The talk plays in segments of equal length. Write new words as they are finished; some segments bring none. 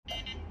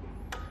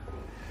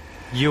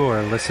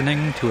You're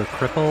listening to a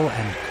Cripple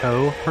and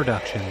Co.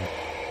 production.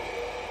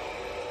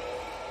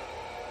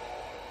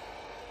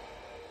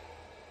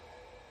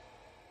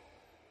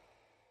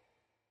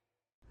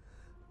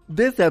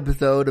 This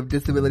episode of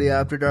Disability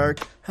After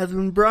Dark has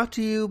been brought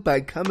to you by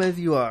Come As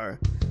You Are.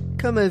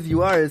 Come As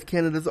You Are is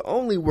Canada's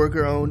only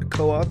worker-owned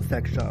co-op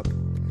sex shop.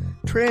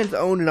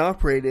 Trans-owned and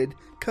operated,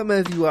 Come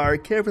As You Are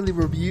carefully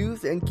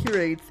reviews and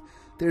curates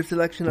their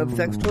selection of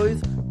sex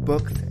toys,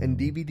 books, and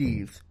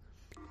DVDs.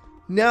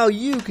 Now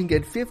you can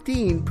get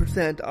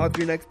 15% off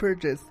your next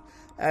purchase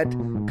at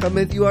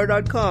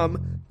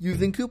comeasyouare.com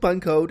using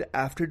coupon code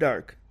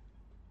AFTERDARK.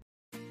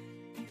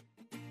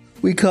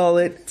 We call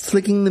it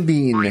flicking the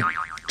bean,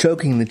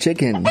 choking the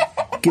chicken,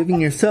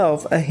 giving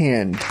yourself a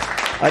hand,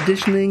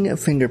 auditioning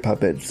finger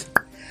puppets.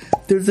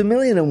 There's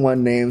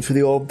 1,000,001 names for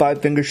the old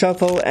five-finger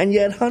shuffle, and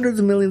yet hundreds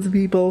of millions of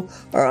people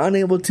are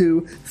unable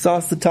to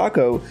sauce the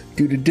taco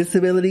due to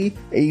disability,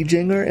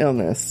 aging, or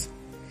illness.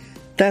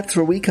 That's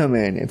where we come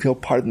in, if you'll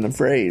pardon the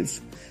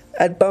phrase.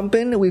 At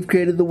Bumpin', we've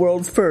created the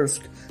world's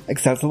first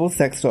accessible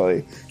sex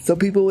toy, so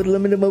people with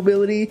limited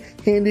mobility,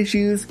 hand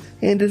issues,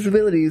 and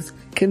disabilities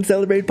can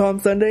celebrate Palm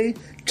Sunday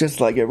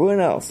just like everyone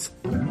else.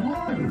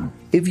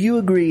 If you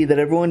agree that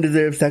everyone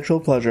deserves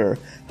sexual pleasure,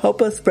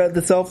 help us spread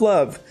the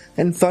self-love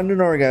and fund an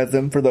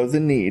orgasm for those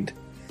in need.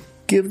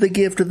 Give the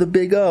gift of the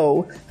big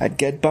O at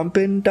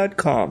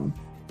getbumpin.com.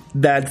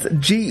 That's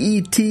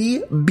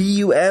GETBUMPN.com.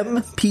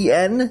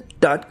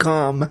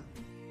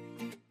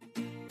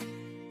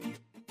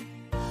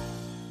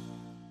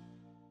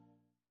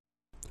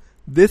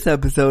 This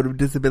episode of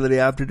Disability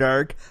After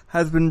Dark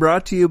has been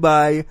brought to you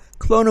by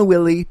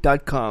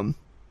Clonawilly.com.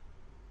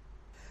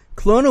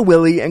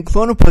 Clone-A-Willy and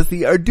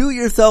Clone-A-Pussy are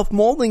do-it-yourself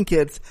molding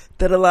kits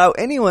that allow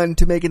anyone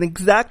to make an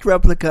exact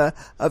replica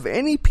of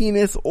any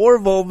penis or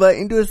vulva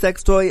into a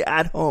sex toy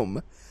at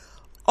home.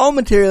 All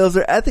materials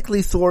are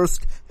ethically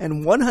sourced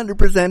and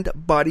 100%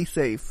 body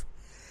safe.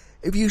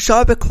 If you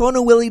shop at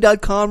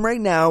Clonawilly.com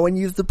right now and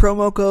use the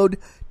promo code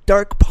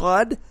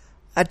DARKPOD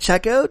at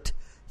checkout,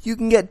 you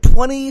can get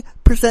 20%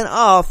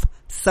 off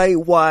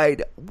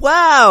site-wide.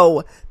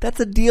 Wow!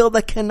 That's a deal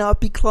that cannot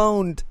be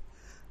cloned.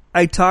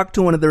 I talked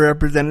to one of the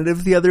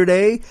representatives the other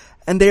day,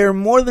 and they are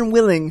more than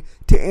willing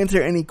to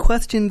answer any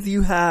questions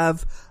you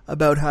have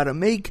about how to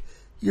make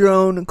your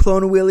own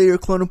Clone-A-Willy or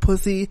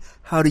Clone-A-Pussy,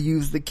 how to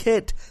use the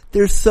kit.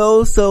 They're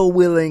so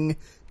willing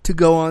to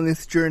go on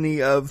this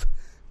journey of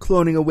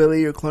cloning a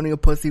Willy or cloning a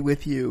Pussy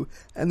with you,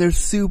 and they're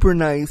super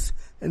nice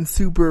and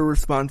super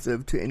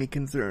responsive to any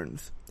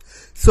concerns.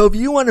 So if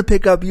you want to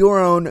pick up your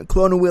own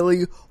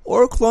Clone-A-Willy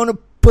or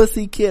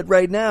Clone-A-Pussy kit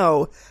right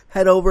now,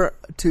 head over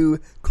to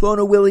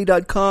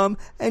clonawilly.com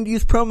and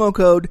use promo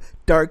code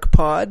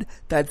DARKPOD,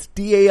 that's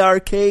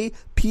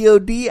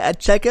DARKPOD at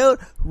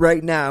checkout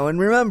right now. And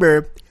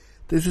remember,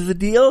 this is a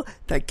deal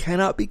that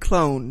cannot be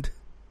cloned.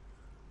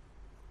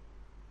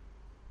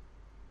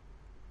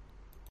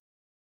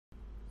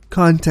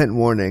 Content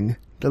warning.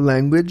 The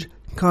language,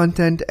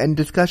 content, and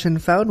discussion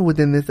found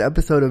within this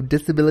episode of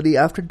Disability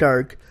After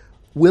Dark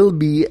will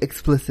be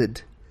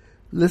explicit.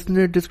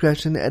 Listener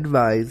discretion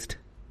advised.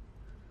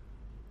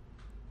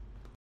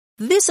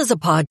 This is a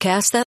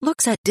podcast that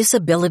looks at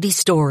disability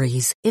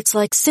stories. It's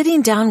like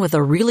sitting down with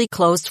a really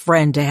close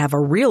friend to have a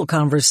real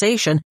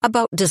conversation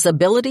about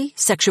disability,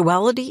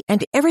 sexuality,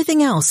 and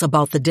everything else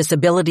about the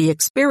disability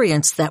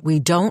experience that we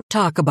don't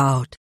talk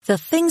about. The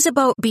things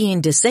about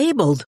being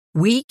disabled,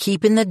 we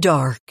keep in the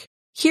dark.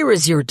 Here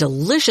is your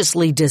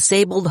deliciously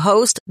disabled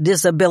host,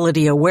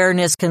 disability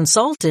awareness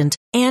consultant,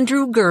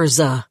 Andrew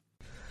Gurza.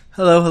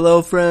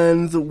 Hello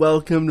friends.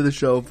 Welcome to the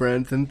show,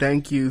 friends, and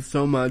thank you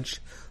so much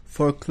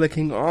for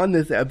clicking on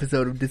this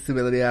episode of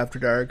Disability After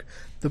Dark,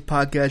 the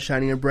podcast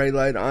shining a bright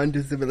light on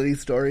disability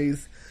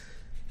stories.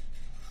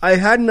 I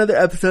had another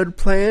episode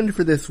planned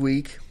for this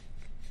week.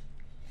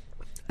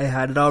 I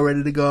had it all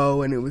ready to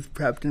go and it was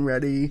prepped and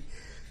ready.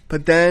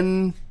 But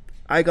then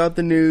I got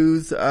the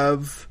news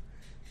of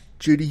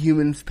Judy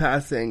Heumann's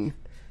passing,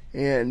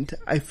 and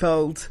I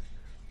felt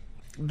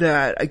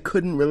that I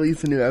couldn't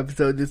release a new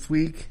episode this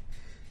week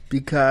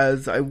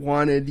because I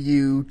wanted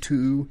you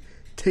to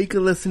take a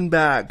listen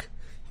back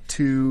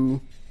to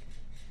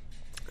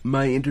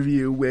my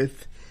interview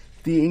with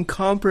the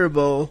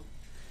incomparable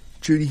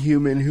Judy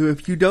Heumann, who,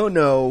 if you don't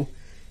know,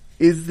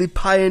 is the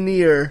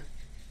pioneer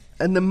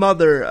and the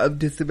mother of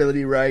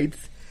disability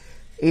rights.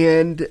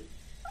 And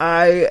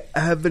I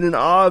have been in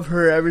awe of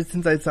her ever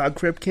since I saw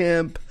Crip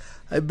Camp.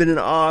 I've been in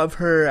awe of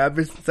her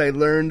ever since I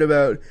learned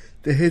about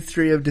the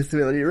history of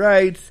disability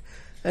rights.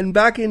 And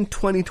back in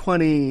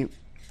 2020,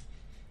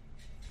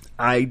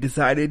 I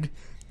decided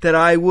that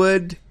I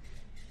would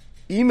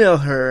email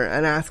her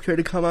and ask her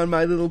to come on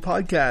my little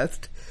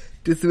podcast,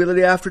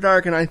 Disability After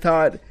Dark, and I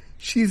thought,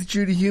 she's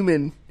Judy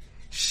Heumann.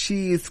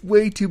 She is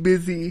way too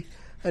busy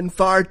and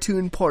far too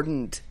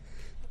important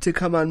to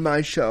come on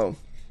my show.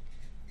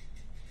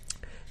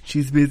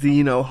 She's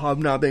busy,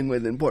 hobnobbing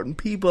with important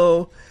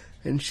people,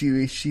 and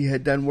she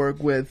had done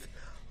work with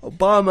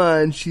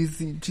Obama, and she's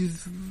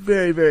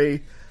very,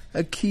 very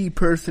a key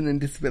person in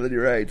disability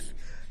rights.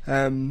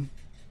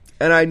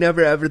 And I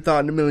never ever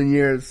thought in a million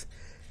years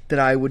that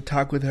I would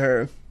talk with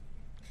her.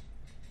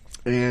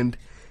 And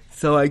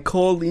so I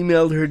cold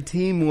emailed her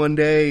team one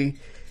day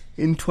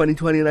in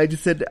 2020, and I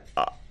just said,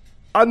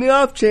 on the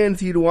off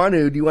chance you'd want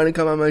to, do you want to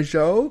come on my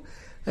show?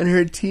 And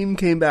her team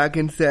came back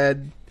and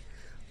said,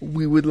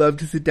 we would love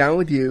to sit down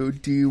with you.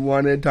 Do you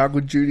want to talk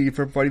with Judy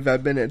for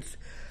 45 minutes?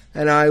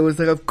 And I was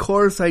like, of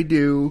course I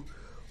do.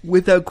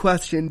 Without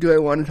question, do I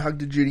want to talk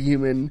to Judy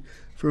Heumann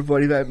for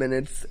 45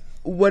 minutes?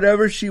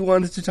 Whatever she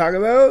wants to talk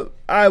about,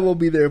 I will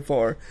be there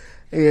for.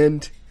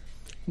 And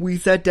we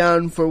sat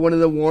down for one of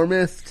the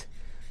warmest,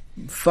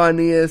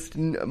 funniest,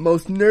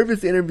 most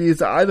nervous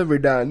interviews I've ever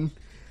done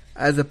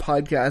as a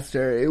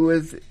podcaster.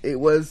 It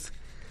was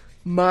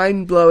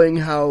mind-blowing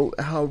how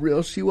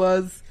real she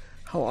was,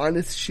 how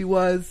honest she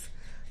was,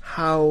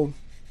 how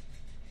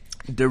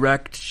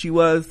direct she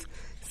was.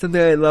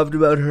 Something I loved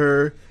about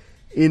her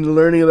in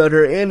learning about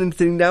her and in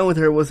sitting down with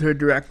her was her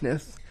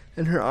directness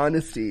and her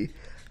honesty.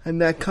 And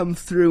that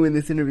comes through in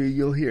this interview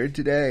you'll hear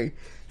today.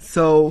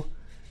 So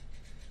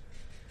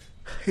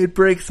it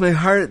breaks my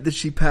heart that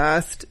she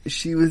passed.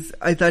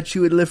 I thought she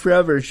would live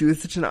forever. She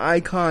was such an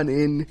icon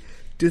in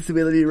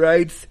disability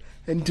rights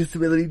and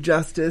disability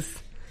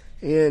justice.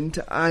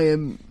 And I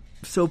am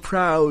so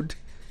proud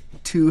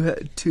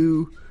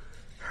to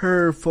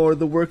her for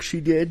the work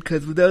she did,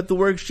 because without the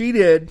work she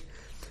did,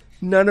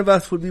 none of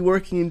us would be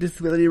working in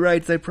disability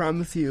rights, I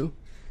promise you.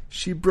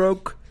 She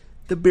broke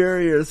the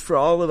barriers for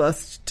all of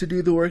us to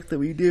do the work that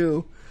we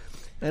do,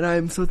 and I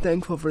am so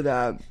thankful for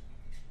that.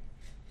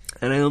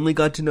 And I only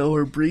got to know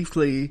her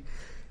briefly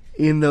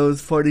in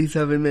those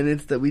 47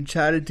 minutes that we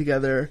chatted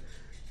together,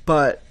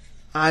 but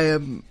I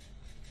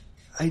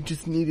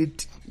just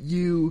needed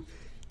you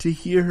to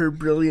hear her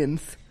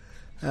brilliance.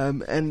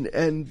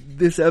 And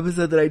this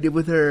episode that I did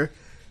with her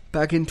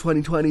back in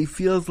 2020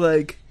 feels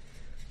like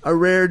a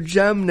rare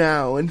gem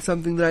now, and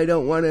something that I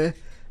don't want to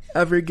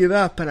ever give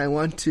up, and I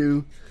want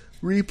to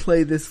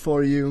replay this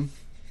for you.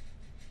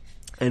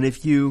 And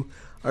if you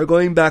are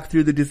going back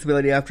through the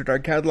Disability After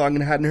Dark catalog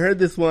and hadn't heard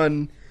this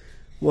one,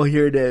 well,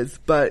 here it is.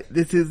 But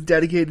this is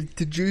dedicated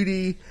to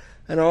Judy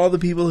and all the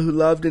people who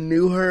loved and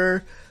knew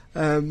her,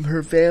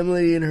 her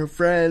family and her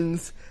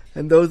friends,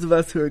 and those of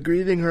us who are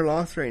grieving her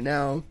loss right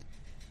now.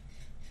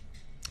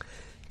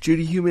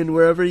 Judy Heumann,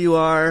 wherever you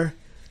are,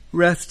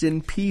 rest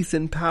in peace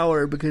and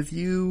power, because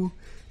you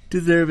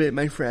deserve it,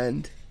 my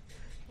friend.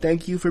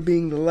 Thank you for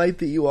being the light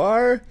that you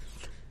are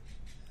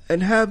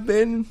and have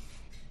been.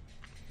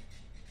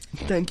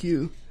 Thank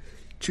you,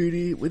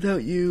 Judy.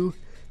 Without you,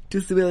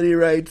 disability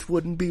rights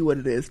wouldn't be what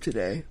it is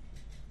today.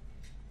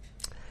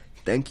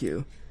 Thank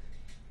you.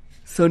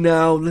 So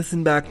now,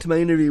 listen back to my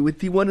interview with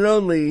the one and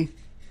only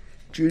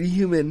Judy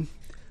Heumann,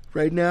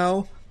 right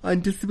now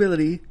on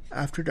Disability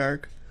After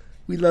Dark.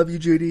 We love you,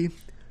 Judy.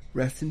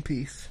 Rest in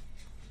peace.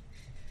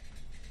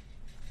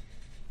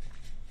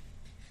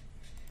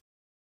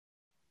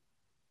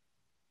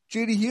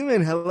 Judy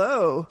Heumann,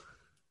 hello.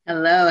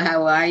 Hello,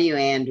 how are you,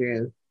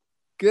 Andrew?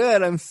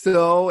 Good. I'm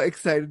so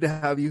excited to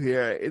have you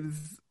here.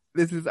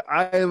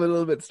 I am a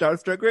little bit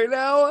starstruck right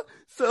now,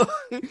 so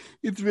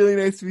it's really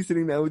nice to be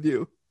sitting down with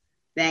you.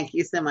 Thank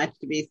you so much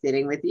to be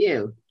sitting with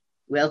you.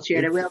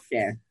 Wheelchair to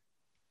wheelchair.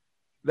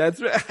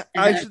 That's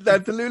right.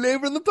 That's a new name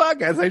for the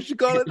podcast. I should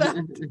call it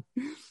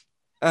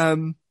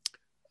that.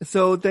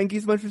 So thank you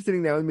so much for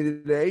sitting down with me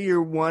today.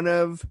 You're one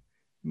of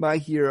my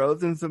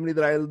heroes and somebody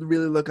that I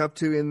really look up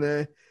to in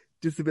the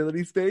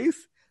disability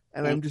space.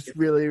 And I'm just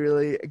really,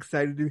 really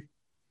excited to,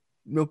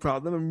 no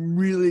problem. I'm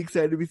really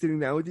excited to be sitting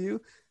down with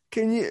you.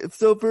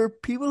 So for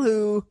people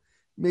who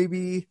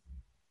maybe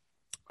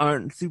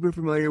aren't super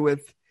familiar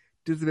with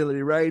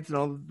disability rights and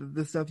all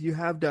the stuff you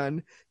have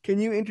done, can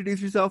you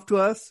introduce yourself to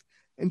us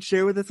and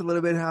share with us a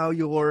little bit how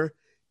your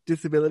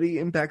disability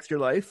impacts your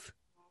life?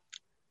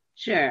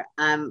 Sure.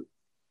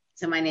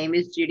 So my name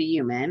is Judy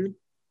Heumann.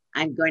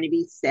 I'm going to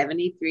be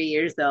 73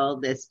 years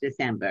old this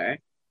December.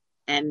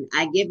 And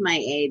I give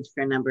my age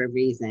for a number of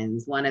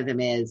reasons. One of them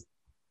is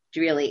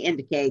to really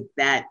indicate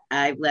that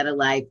I've led a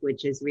life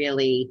which has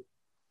really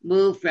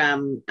moved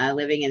from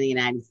living in the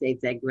United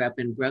States. I grew up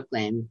in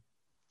Brooklyn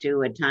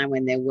to a time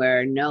when there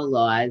were no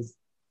laws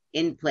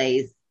in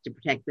place to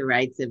protect the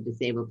rights of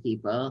disabled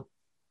people,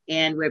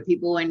 and where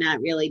people were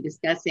not really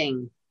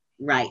discussing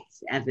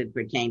rights as it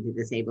pertained to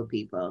disabled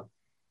people,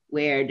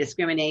 where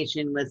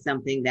discrimination was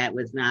something that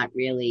was not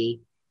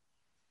really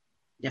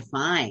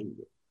defined.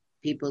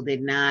 People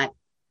did not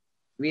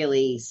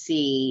really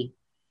see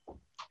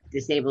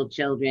disabled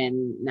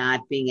children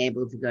not being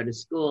able to go to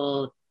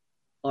school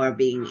or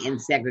being in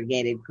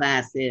segregated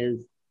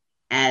classes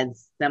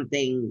as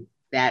something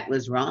that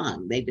was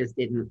wrong. They just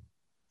didn't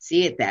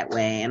see it that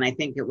way. And I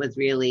think it was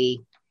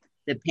really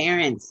the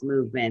parents'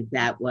 movement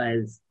that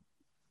was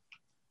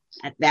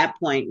at that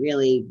point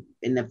really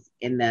in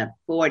the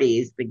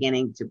 40s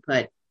beginning to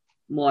put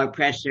more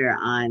pressure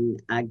on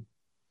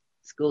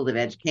schools of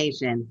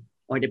education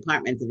or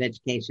departments of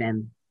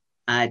education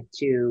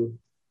to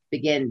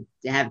begin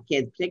to have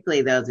kids,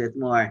 particularly those with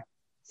more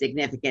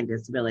significant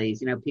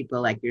disabilities,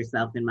 people like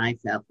yourself and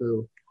myself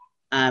who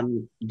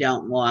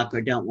don't walk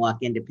or don't walk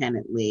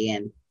independently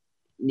and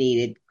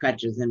needed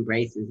crutches and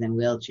braces and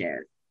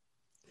wheelchairs.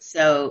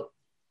 So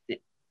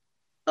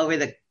over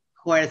the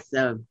course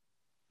of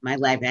my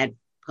life, I had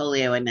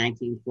polio in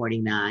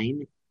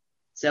 1949.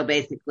 So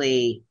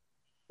basically,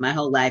 my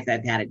whole life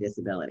I've had a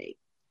disability.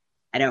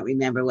 I don't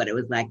remember what it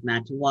was like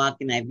not to walk,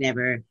 and I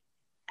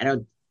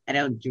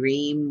don't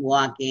dream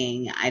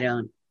walking.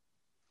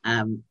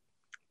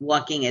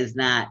 Walking is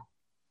not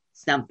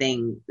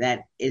something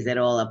that is at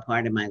all a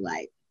part of my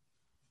life.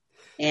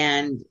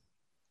 And,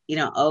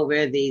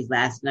 over these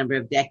last number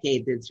of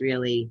decades, it's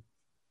really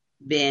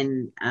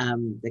been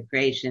the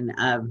creation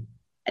of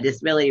a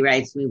disability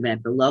rights movement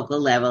at the local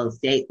level,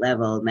 state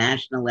level,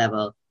 national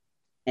level.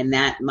 And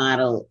that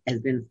model has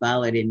been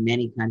followed in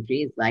many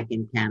countries, like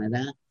in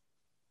Canada.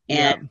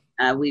 And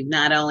we've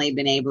not only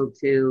been able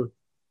to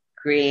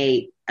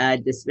create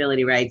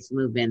disability rights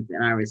movements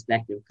in our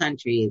respective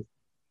countries,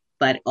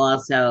 but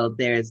also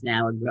there's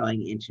now a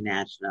growing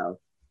international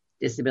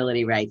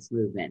disability rights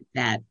movement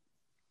that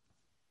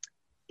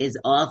is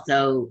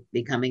also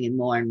becoming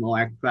more and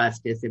more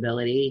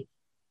cross-disability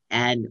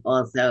and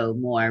also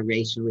more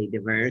racially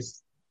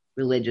diverse,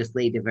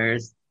 religiously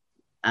diverse,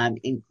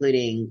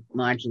 including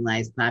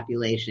marginalized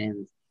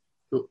populations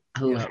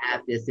who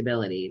have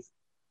disabilities.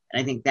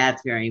 And I think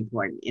that's very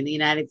important. In the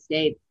United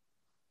States,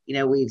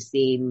 we've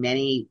seen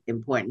many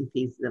important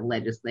pieces of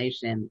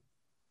legislation,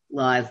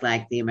 laws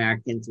like the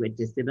Americans with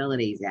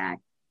Disabilities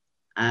Act,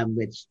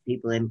 which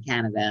people in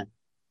Canada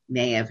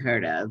may have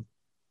heard of.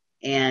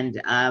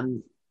 And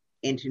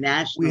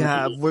internationally,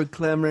 we're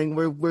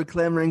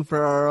clamoring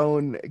for our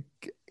own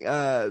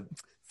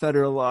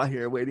federal law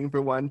here, waiting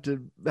for one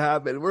to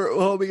happen. We're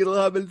hoping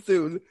it'll happen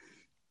soon.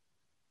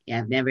 Yeah,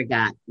 I've never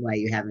got why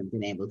you haven't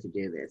been able to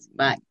do this,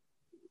 but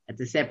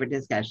that's a separate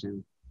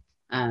discussion.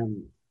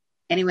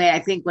 Anyway, I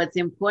think what's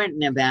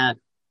important about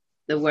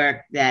the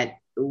work that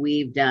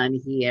we've done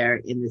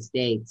here in the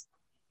States,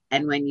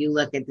 and when you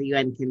look at the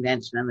UN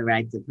Convention on the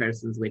Rights of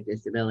Persons with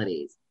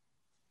Disabilities,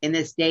 in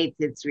the States,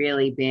 it's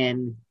really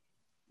been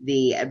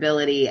the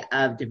ability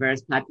of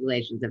diverse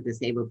populations of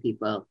disabled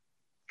people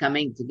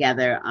coming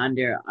together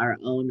under our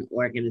own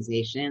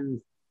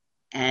organizations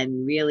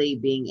and really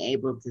being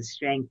able to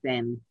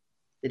strengthen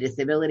the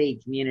disability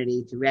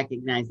community to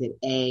recognize that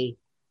A,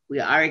 we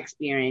are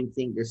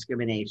experiencing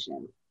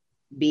discrimination.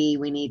 B,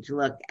 we need to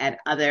look at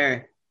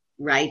other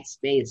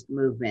rights-based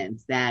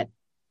movements that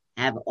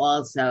have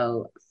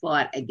also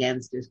fought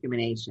against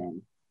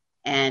discrimination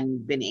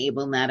and been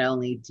able not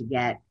only to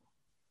get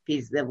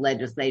pieces of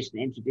legislation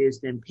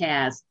introduced and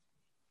passed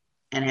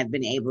and have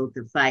been able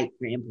to fight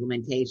for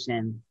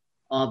implementation,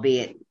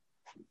 albeit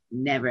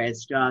never as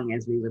strong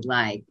as we would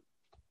like.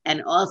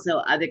 And also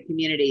other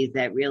communities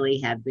that really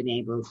have been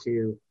able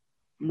to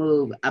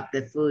move up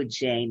the food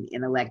chain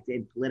in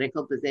elected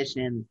political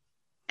positions,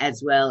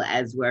 as well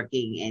as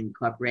working in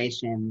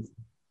corporations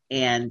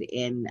and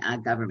in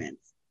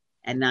governments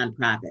and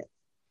nonprofits,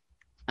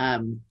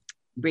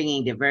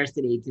 bringing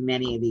diversity to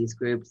many of these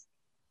groups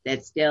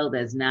that still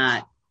does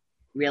not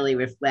really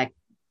reflect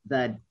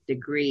the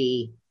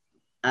degree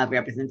of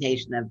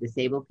representation of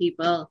disabled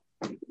people,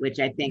 which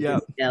I think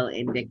is still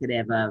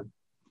indicative of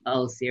a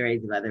whole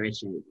series of other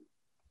issues.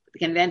 The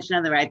Convention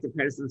on the Rights of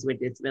Persons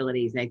with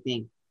Disabilities, I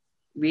think,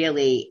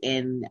 really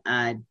in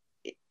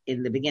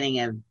the beginning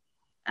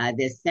of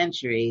this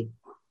century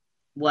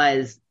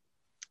was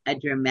a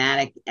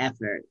dramatic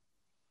effort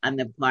on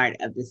the part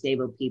of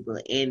disabled people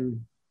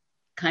in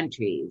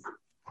countries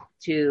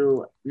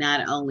to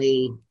not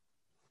only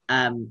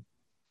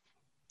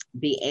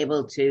be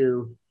able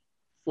to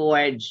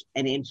forge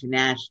an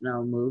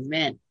international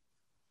movement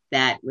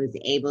that was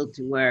able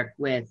to work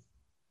with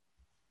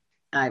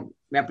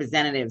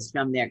representatives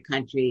from their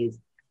countries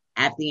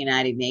at the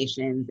United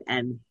Nations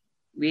and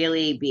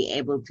really be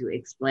able to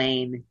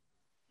explain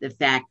the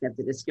fact that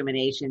the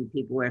discrimination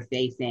people were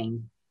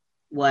facing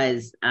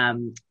was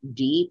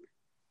deep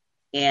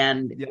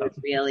and was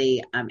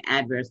really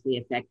adversely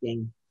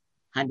affecting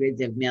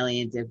hundreds of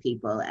millions of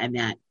people, and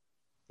that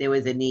there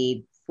was a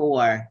need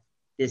for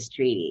this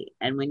treaty.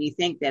 And when you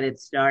think that it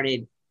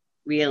started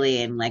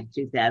really in like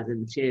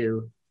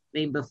 2002, I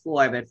mean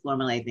before, but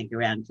formally I think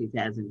around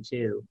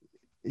 2002,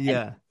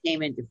 and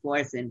came into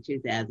force in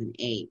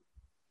 2008.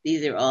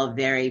 These are all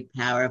very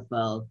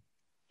powerful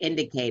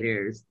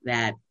indicators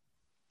that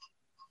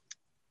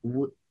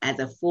as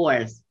a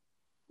force,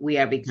 we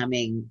are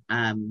becoming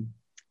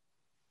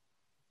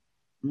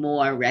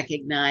more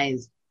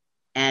recognized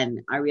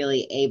and are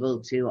really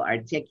able to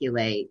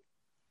articulate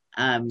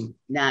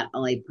not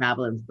only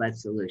problems, but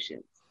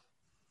solutions.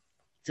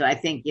 So I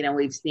think,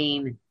 we've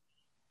seen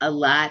a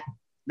lot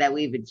that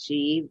we've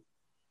achieved,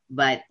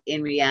 but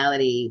in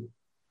reality,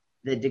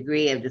 the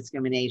degree of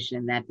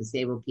discrimination that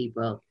disabled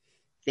people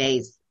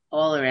face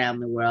all around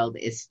the world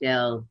is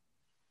still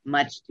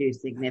much too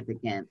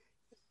significant.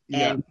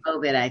 And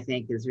COVID, I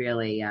think, is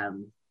really,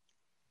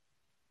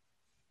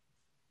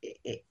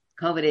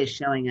 COVID is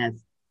showing us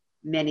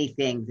many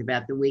things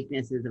about the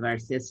weaknesses of our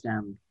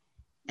system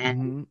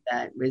and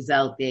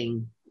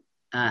resulting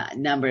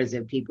numbers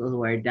of people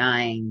who are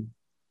dying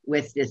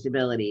with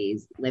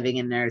disabilities, living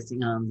in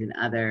nursing homes and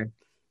other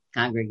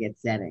congregate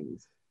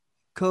settings.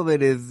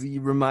 COVID is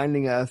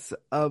reminding us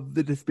of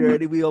the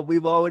disparity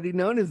we've already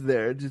known is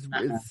there.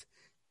 It's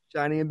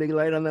shining a big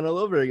light on that all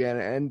over again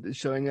and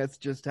showing us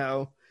just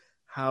how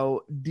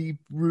deep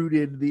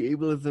rooted the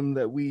ableism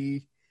that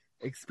we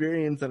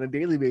experience on a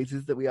daily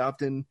basis, that we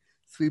often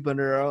sweep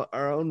under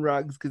our own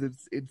rugs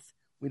because it's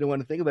we don't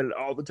want to think about it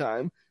all the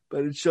time,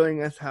 but it's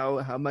showing us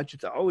how much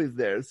it's always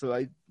there. So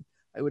I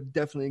would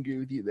definitely agree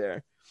with you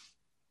there.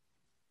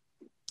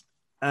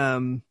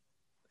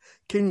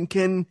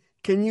 Can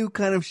you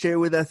kind of share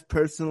with us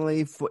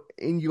personally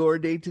in your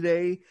day to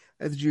day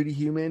as Judy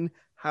Heumann,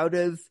 how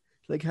does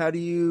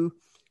your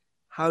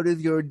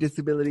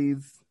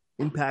disabilities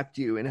impact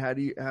you, and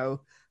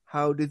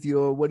what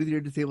does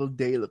your disabled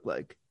day look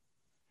like?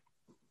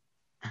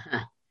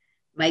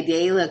 My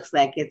day looks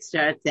like it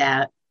starts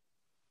out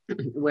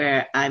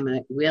where I'm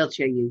a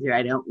wheelchair user.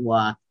 I don't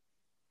walk.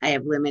 I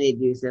have limited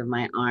use of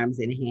my arms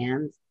and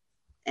hands.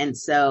 And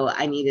so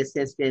I need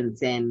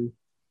assistance in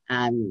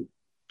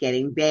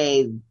getting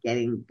bathed,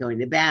 going to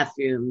the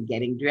bathroom,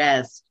 getting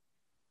dressed,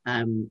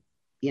 getting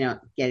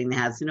the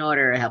house in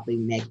order,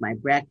 helping make my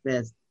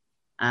breakfast,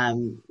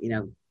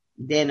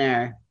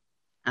 dinner.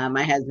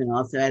 My husband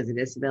also has a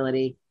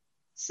disability.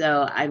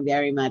 So I'm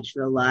very much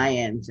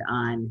reliant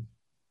on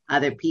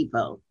other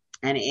people.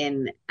 And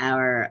in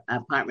our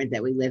apartment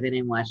that we live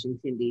in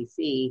Washington,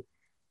 D.C.,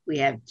 we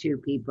have two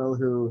people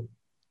who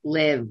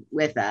live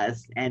with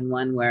us, and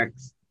one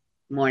works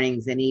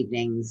mornings and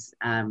evenings,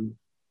 and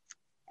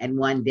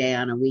one day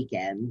on a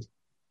weekend.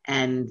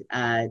 And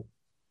so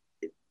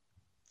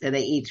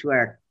they each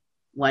work,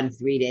 one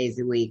 3 days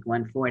a week,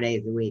 one 4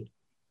 days a week.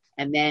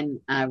 And then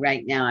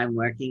right now I'm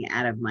working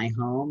out of my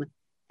home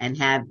and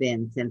have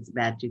been since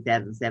about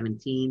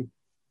 2017.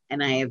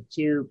 And I have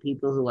two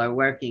people who are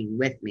working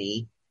with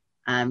me,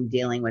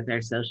 dealing with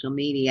our social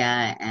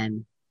media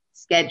and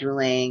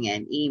scheduling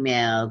and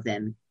emails.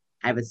 And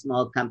I have a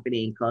small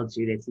company called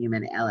Judith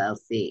Heumann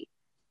LLC.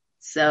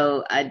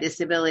 So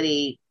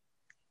disability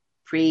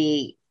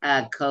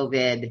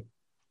pre-COVID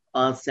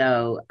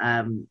also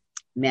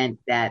meant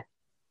that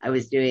I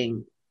was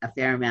doing a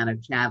fair amount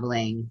of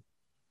traveling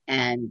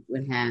and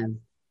would have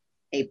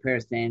a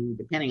person,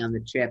 depending on the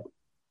trip,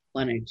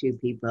 one or two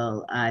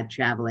people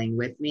traveling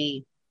with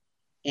me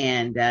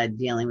and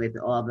dealing with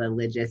all the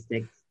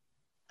logistics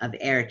of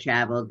air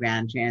travel,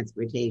 ground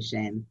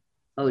transportation,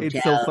 hotels.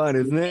 It's so fun,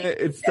 isn't it?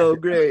 It's so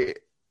great.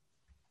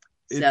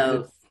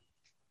 Yeah.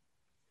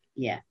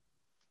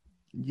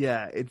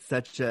 Yeah, it's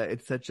such a,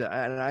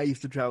 and I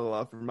used to travel a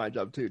lot for my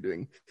job too,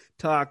 doing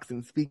talks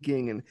and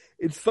speaking, and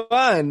it's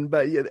fun,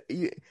 but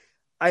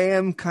I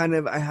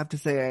have to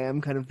say, I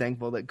am kind of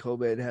thankful that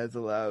COVID has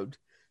allowed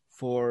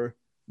for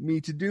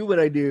me to do what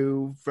I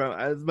do. From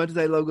as much as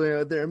I love going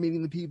out there and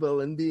meeting the people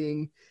and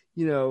being,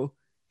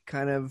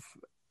 kind of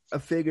a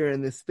figure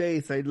in this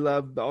space, I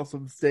love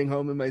also staying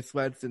home in my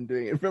sweats and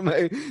doing it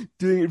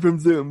from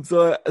Zoom.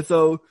 So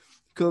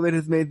COVID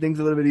has made things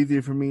a little bit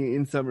easier for me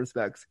in some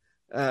respects.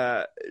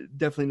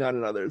 Definitely not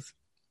in others.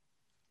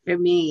 For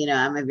me,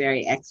 I'm a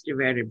very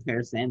extroverted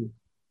person.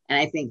 And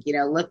I think,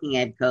 looking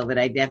at COVID,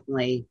 I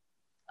definitely,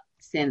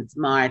 since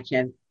March,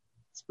 have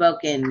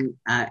spoken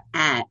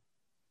at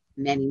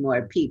many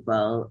more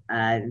people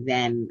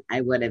than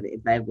I would have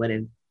if I would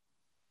have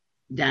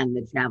done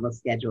the travel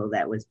schedule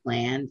that was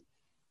planned.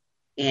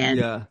 And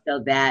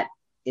so that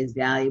is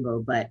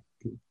valuable. But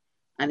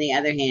on the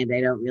other hand, I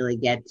don't really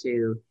get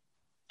to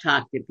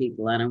talk to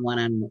people on a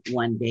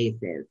one-on-one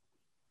basis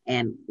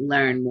and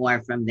learn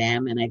more from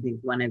them. And I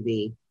think one of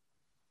the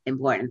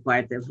important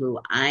parts of who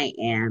I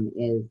am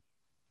is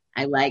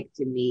I like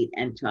to meet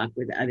and talk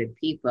with other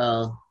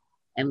people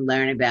and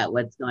learn about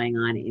what's going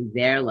on in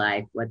their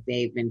life, what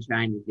they've been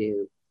trying to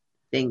do,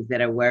 things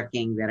that are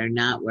working, that are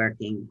not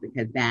working,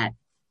 because that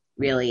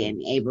really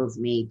enables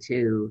me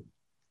to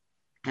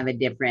have a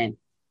different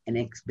and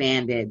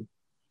expanded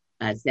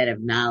set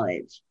of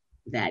knowledge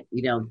that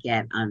you don't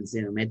get on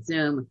Zoom. At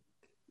Zoom,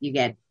 you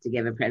get to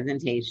give a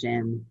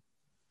presentation.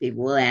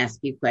 People will ask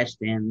you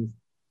questions.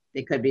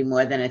 There could be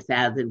more than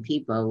 1,000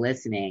 people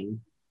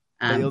listening.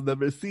 That you'll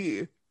never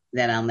see.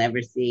 That I'll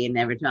never see and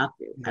never talk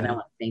to. Yeah. I don't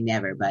want to say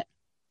never, but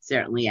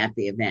certainly at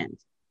the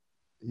event.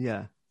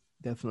 Yeah,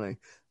 definitely.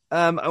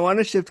 I want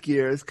to shift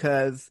gears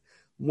because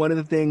one of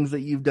the things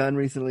that you've done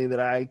recently that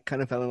I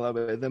kind of fell in love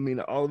with, I mean,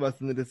 all of us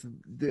in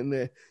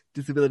the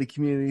disability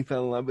community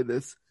fell in love with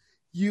this.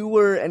 You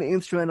were an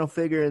instrumental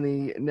figure in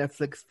the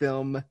Netflix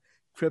film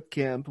Trip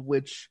Camp,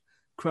 which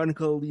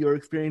chronicled your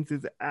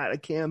experiences at a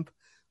camp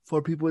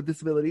for people with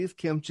disabilities,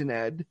 Camp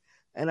Jened.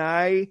 And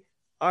I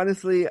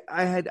honestly,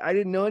 I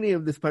didn't know any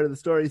of this part of the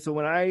story. So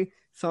when I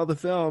saw the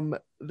film,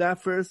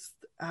 that first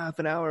half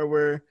an hour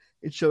where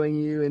it's showing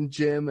you and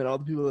Jim and all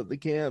the people at the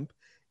camp,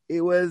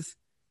 it was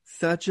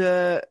such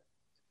a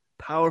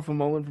powerful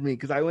moment for me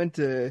because I went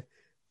to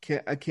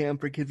a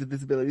camp for kids with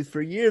disabilities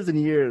for years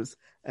and years.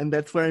 And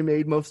that's where I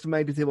made most of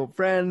my disabled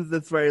friends.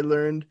 That's where I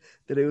learned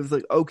that it was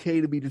like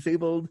okay to be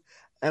disabled.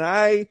 And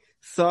I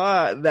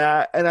saw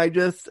that, and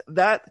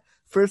that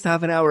first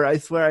half an hour, I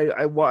swear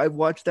I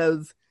watched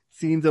those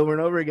scenes over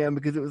and over again,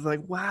 because it was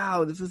like,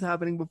 wow, this was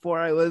happening before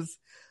I was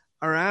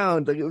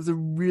around. Like, it was a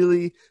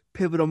really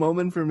pivotal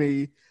moment for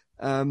me.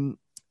 And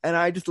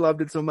I just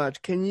loved it so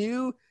much. Can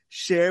you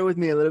share with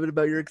me a little bit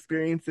about your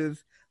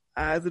experiences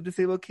as a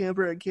disabled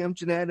camper at Camp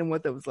Jened and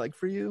what that was like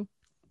for you?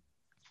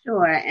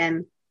 Sure.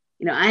 And,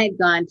 I had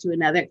gone to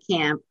another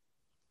camp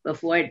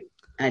before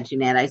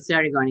Jened. I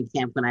started going to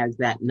camp when I was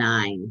about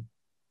 9.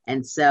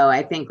 And so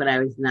I think when I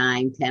was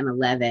 9, 10,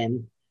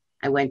 11,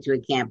 I went to a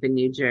camp in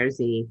New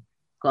Jersey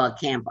called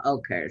Camp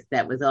Oakhurst.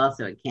 That was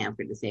also a camp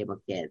for disabled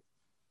kids.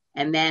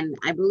 And then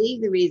I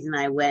believe the reason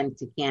I went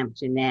to Camp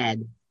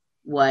Jened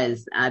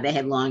was they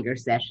had longer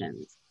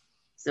sessions.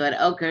 So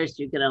at Oakhurst,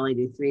 you could only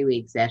do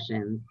 3-week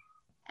sessions.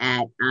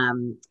 At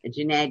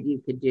Jened,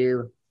 you could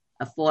do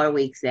a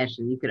 4-week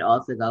session. You could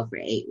also go for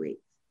 8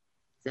 weeks.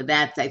 So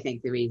that's, I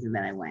think, the reason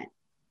that I went.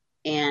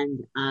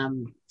 And,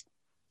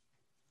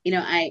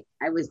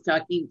 I was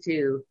talking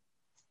to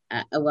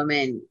a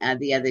woman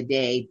the other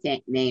day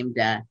named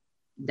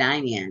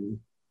Danian,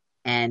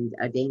 and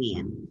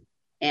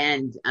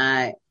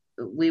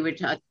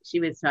she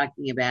was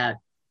talking about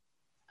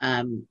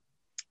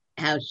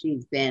how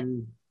she's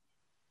been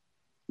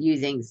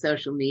using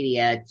social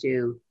media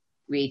to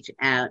reach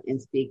out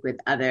and speak with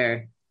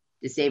other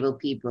disabled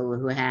people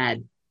who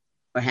had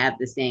or have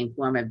the same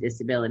form of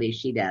disability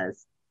she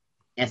does,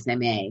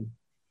 SMA.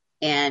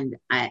 And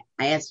I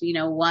asked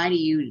her, why do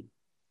you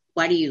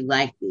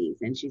like these?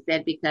 And she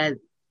said, because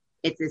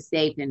it's a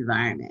safe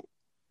environment.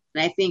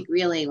 And I think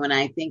really when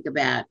I think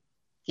about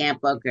Camp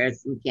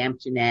Oakhurst and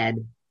Camp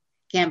Jened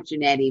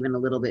even a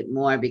little bit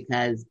more,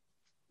 because,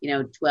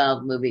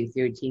 12 moving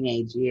through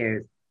teenage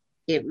years,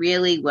 it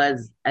really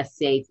was a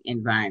safe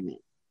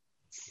environment.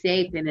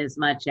 Safe in as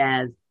much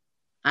as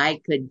I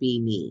could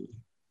be me.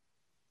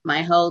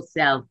 My whole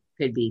self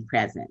could be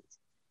present.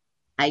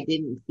 I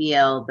didn't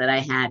feel that I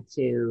had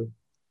to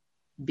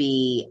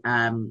be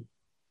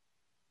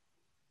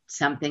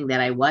something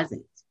that I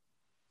wasn't,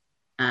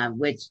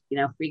 which,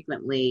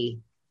 frequently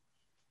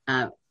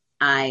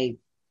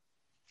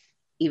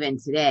even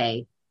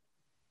today,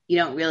 you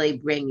don't really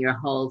bring your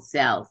whole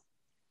self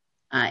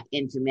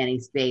into many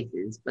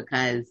spaces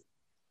because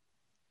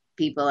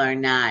people are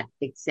not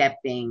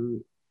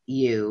accepting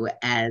you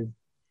as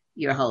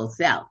your whole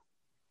self.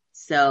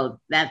 So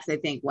that's, I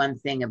think, one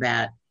thing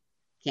about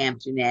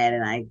Camp Jened,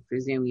 and I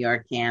presume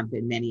your camp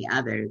and many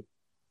others,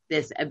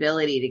 this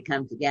ability to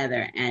come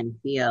together and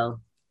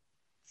feel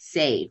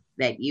safe,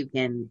 that you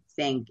can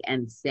think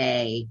and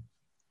say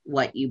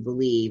what you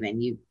believe,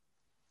 and you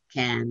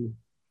can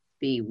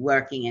be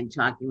working and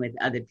talking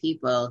with other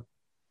people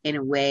in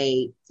a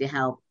way to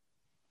help.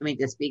 I mean,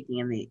 just speaking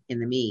in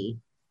the me,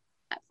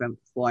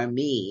 for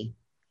me,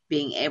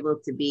 being able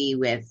to be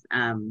with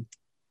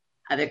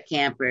other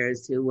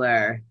campers who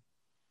were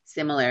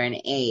similar in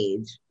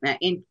age. Now,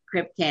 in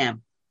Crip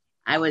Camp,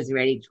 I was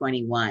already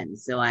 21,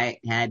 so I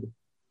had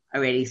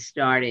already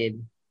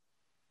started,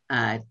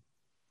 I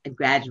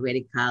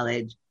graduated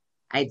college.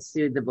 I'd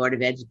sued the Board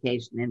of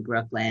Education in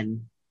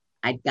Brooklyn.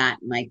 I'd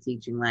gotten my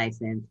teaching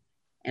license,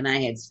 and I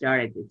had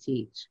started to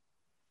teach.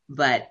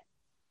 But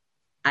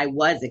I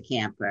was a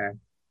camper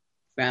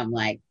from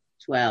like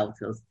 12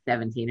 till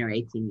 17 or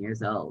 18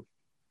 years old.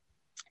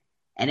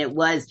 And it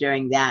was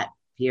during that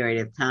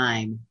period of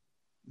time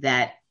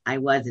that I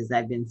was, as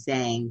I've been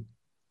saying,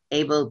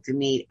 able to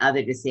meet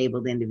other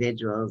disabled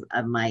individuals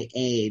of my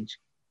age,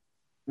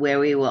 where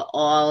we were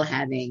all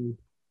having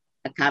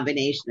a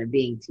combination of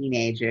being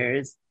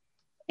teenagers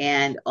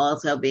and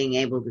also being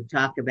able to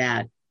talk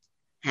about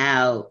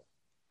how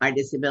our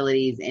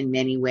disabilities in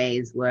many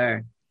ways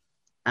were,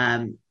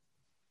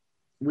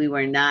 we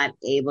were not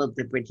able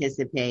to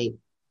participate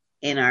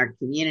in our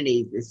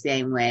communities the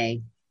same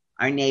way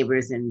our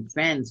neighbors and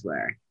friends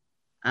were,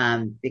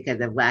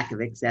 because of lack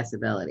of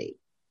accessibility,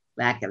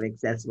 lack of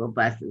accessible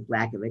buses,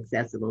 lack of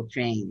accessible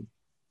trains,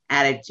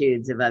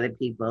 attitudes of other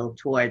people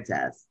towards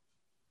us.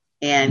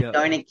 And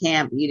going to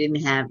camp, you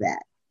didn't have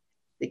that.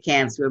 The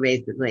camps were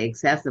basically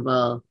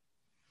accessible.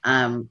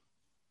 And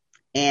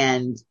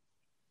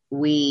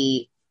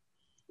we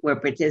were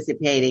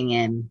participating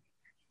in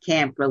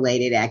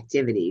camp-related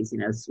activities,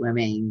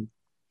 swimming,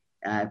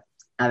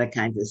 other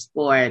kinds of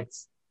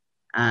sports,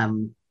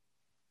 arts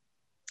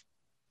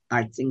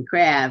and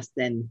crafts,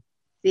 and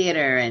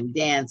theater and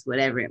dance,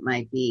 whatever it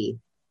might be.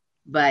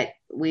 But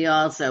we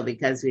also,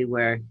 because we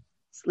were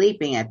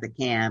sleeping at the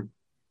camp,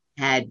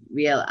 had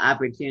real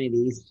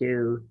opportunities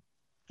to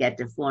get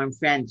to form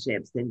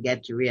friendships and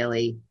get to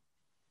really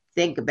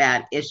think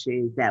about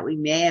issues that we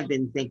may have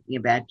been thinking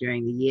about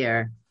during the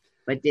year,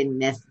 but didn't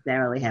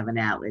necessarily have an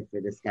outlet for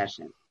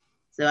discussion.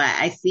 So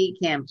I see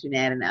Camp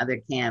Jened and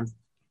other camps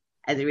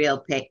as a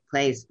real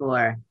place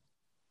for,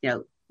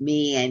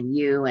 me and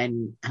you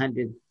and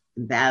hundreds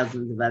and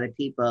thousands of other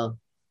people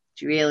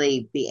to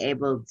really be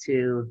able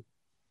to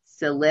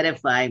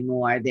solidify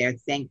more their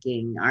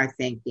thinking, our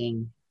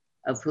thinking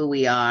of who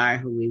we are,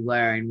 who we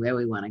were, and where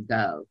we want to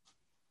go.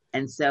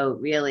 And so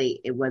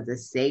really it was a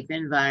safe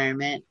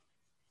environment,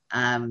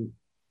 and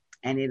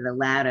it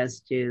allowed us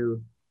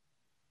to,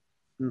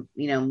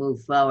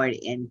 move forward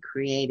in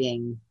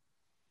creating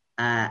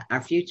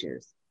our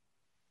futures.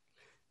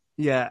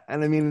 Yeah,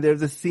 and I mean,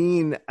 there's a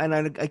scene, and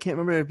I can't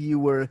remember if you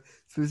were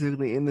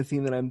specifically in the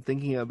scene that I'm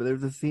thinking of, but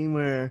there's a scene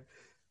where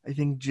I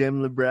think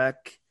Jim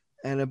Lebrecht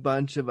and a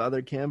bunch of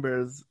other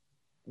campers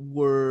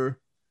were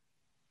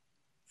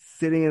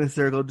sitting in a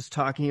circle just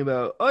talking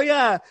about, oh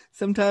yeah,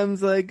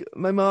 sometimes like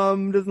my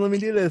mom doesn't let me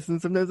do this,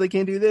 and sometimes I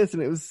can't do this,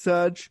 and it was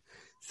such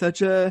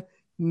a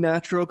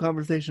natural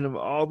conversation of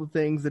all the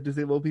things that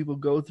disabled people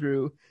go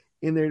through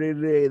in their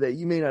day-to-day that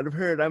you may not have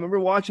heard. I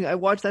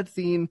watched that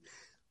scene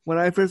when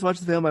I first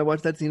watched the film. I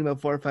watched that scene about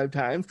 4 or 5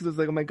 times because I was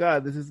like, oh my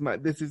God, this is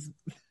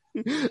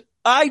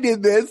I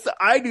did this.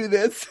 I do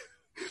this.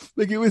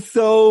 Like, it was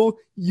so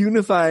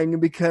unifying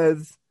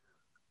because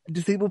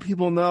disabled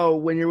people know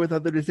when you're with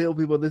other disabled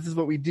people, this is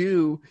what we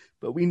do,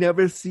 but we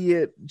never see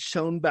it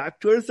shown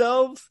back to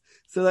ourselves.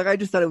 So like, I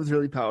just thought it was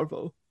really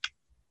powerful.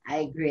 I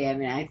agree. I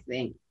mean, I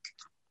think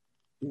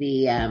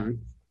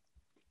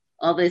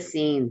all the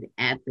scenes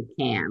at the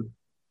camp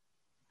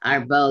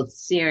are both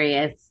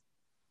serious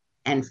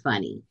and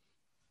funny.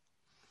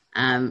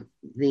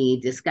 The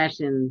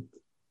discussion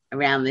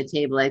around the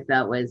table, I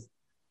thought, was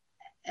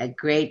a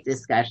great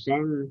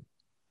discussion.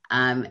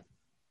 And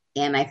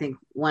I think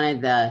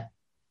there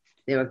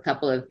were a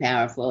couple of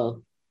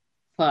powerful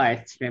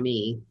parts for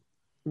me.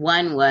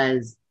 One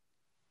was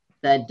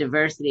the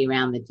diversity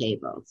around the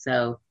table.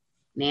 So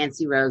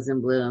Nancy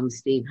Rosenblum,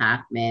 Steve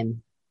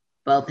Hoffman,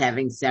 both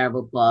having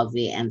cerebral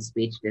palsy and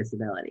speech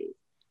disabilities.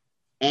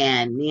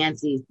 And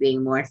Nancy's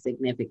being more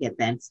significant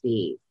than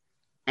Steve.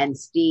 And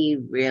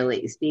Stevie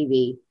really,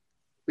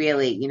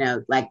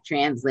 like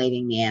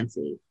translating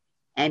Nancy.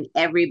 And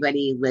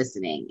everybody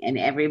listening and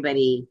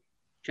everybody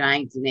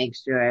trying to make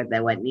sure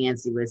that what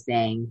Nancy was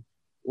saying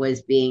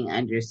was being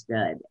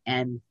understood.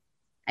 And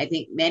I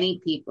think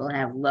many people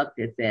have looked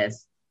at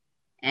this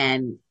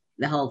and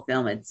the whole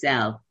film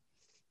itself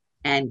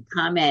and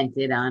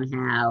commented on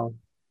how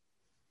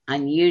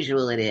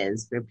unusual it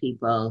is for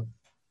people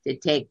to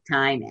take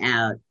time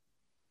out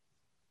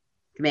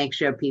to make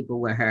sure people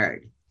were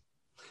heard.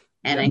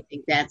 And I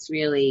think that's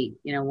really,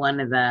 one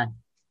of the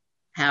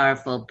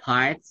powerful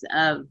parts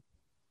of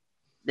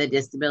the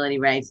disability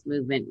rights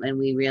movement when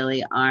we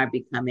really are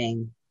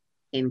becoming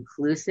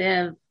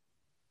inclusive.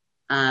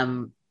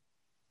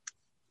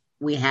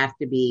 We have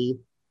to be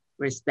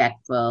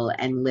respectful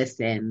and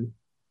listen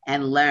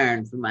and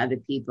learn from other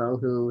people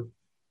who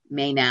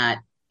may not,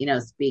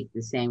 speak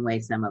the same way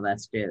some of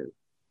us do.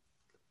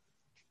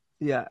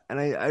 Yeah, and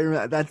I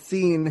remember that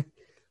scene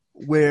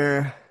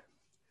where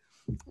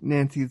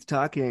Nancy's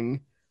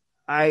talking.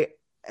 I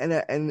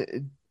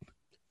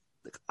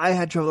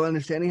had trouble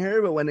understanding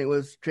her, but when it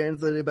was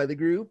translated by the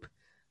group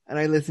and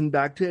I listened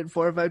back to it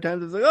 4 or 5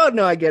 times, I was like, oh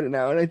no, I get it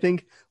now. And I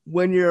think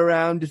when you're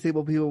around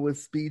disabled people with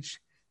speech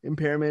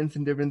impairments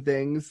and different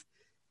things,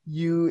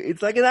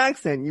 it's like an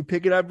accent. You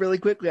pick it up really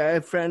quickly. I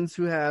have friends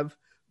who have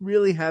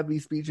really heavy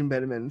speech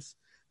impediments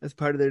as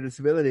part of their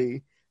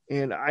disability,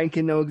 and I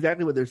can know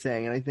exactly what they're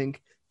saying. And I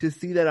think to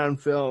see that on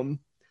film,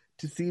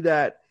 to see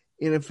that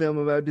in a film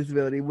about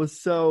disability was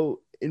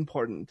so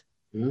important.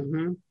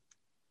 Mm-hmm.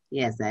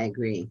 Yes, I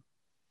agree.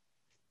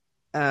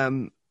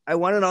 I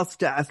wanted also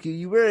to ask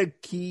you were a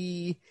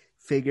key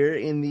figure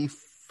in the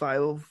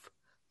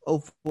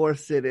 504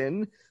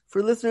 sit-in.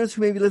 For listeners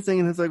who may be listening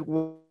and it's like,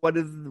 well, what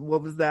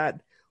was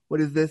that? What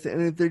is this?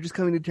 And if they're just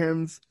coming to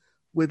terms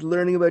with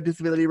learning about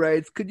disability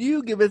rights, could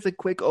you give us a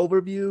quick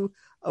overview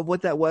of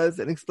what that was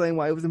and explain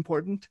why it was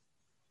important?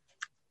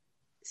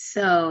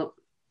 So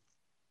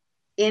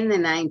in the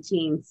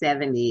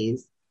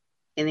 1970s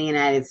in the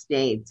United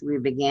States, we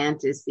began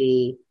to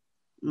see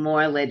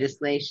more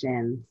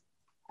legislation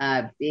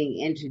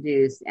being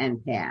introduced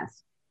and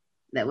passed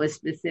that was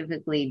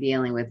specifically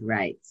dealing with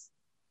rights.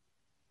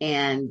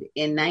 And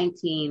in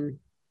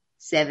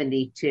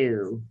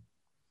 1972,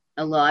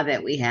 a law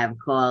that we have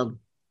called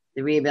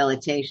the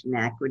Rehabilitation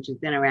Act, which has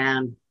been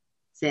around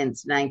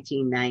since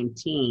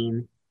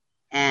 1919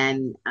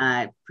 and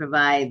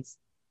provides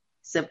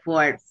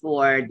support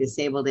for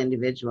disabled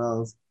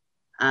individuals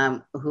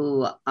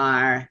who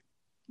are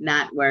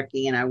not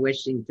working and are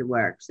wishing to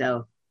work.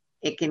 So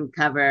it can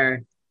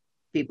cover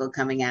people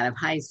coming out of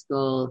high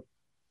school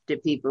to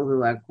people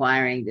who are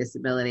acquiring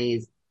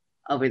disabilities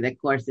over the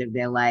course of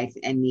their life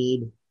and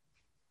need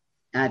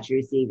to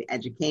receive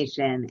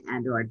education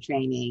and or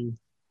training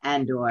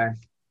and or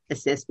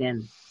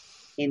assistance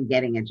in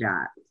getting a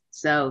job.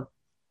 So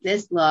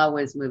this law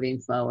was moving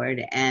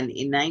forward, and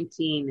in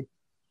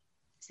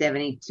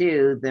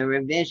 1972, the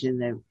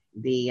revision,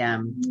 the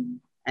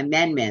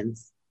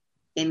amendments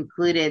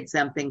included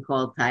something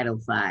called Title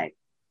V.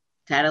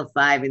 Title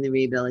V in the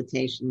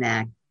Rehabilitation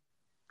Act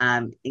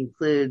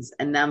includes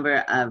a number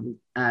of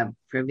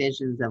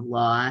provisions of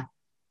law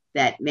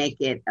that make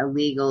it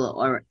illegal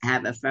or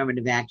have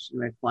affirmative action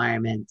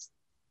requirements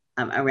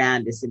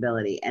around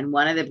disability. And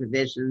one of the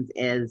provisions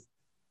is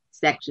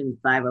Section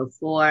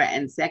 504,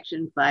 and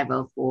Section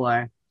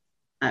 504,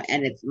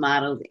 and it's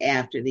modeled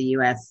after the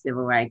U.S.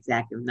 Civil Rights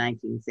Act of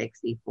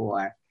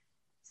 1964.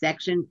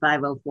 Section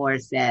 504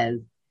 says,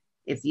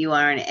 if you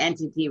are an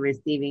entity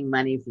receiving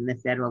money from the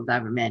federal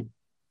government,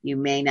 you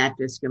may not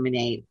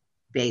discriminate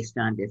based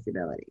on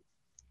disability.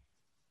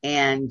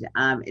 And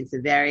it's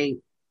a very,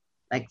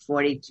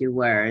 42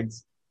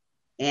 words.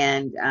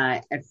 And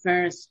at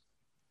first,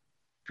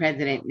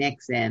 President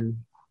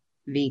Nixon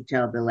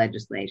vetoed the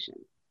legislation.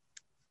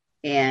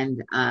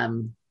 And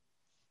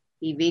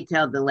he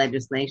vetoed the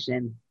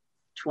legislation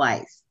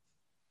twice.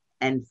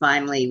 And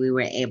finally, we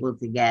were able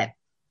to get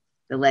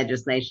the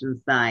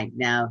legislation signed.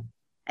 Now,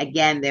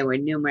 again, there were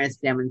numerous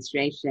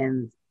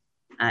demonstrations.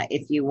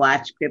 If you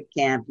watch Crip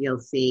Camp, you'll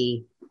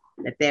see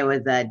that there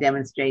was a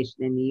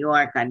demonstration in New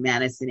York on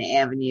Madison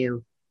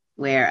Avenue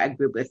where a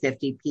group of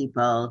 50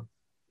 people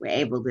were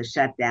able to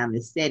shut down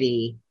the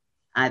city.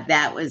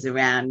 That was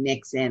around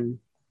Nixon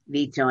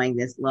vetoing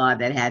this law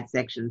that had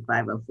Section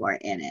 504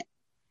 in it.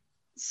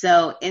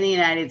 So in the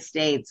United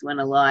States, when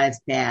a law is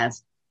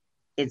passed,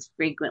 it's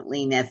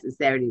frequently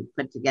necessary to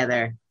put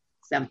together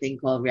something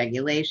called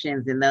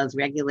regulations, and those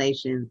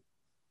regulations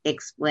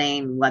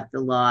explain what the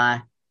law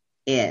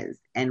is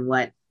and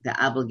what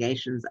the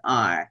obligations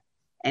are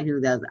and who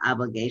those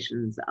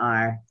obligations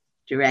are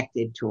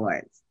directed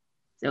towards.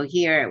 So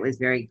here it was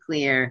very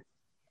clear,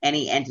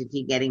 any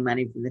entity getting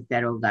money from the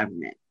federal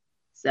government.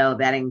 So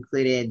that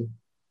included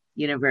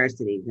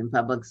universities and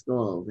public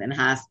schools and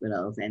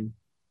hospitals and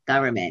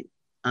government,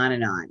 on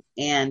and on.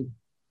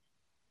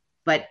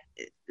 But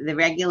the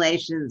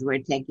regulations were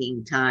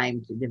taking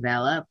time to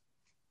develop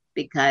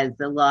because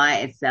the law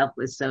itself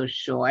was so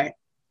short,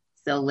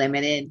 so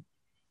limited,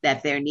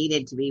 that there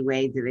needed to be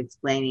ways of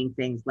explaining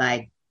things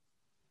like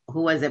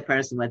who was a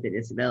person with a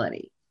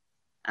disability,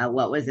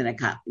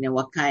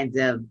 what kinds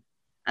of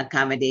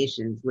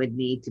accommodations would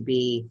need to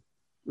be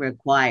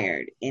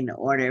required in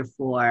order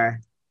for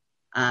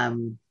a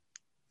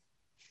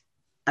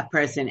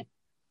person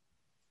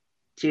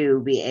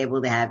to be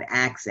able to have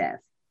access.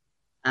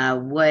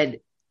 Would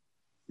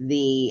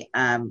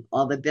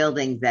all the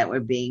buildings that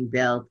were being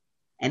built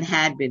and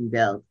had been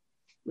built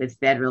with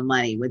federal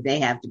money, would they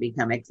have to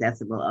become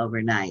accessible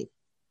overnight?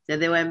 So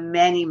there were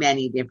many,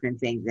 many different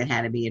things that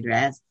had to be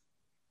addressed.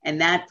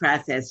 And that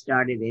process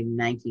started in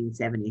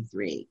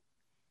 1973.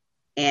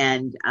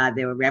 And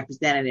there were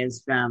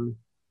representatives from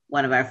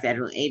one of our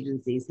federal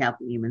agencies, Health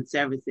and Human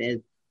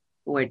Services,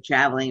 who were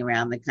traveling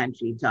around the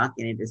country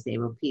talking to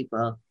disabled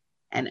people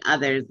and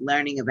others,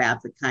 learning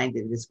about the kinds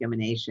of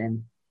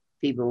discrimination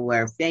people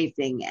were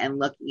facing and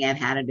looking at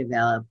how to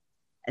develop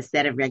a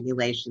set of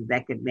regulations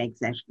that could make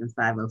Section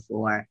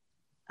 504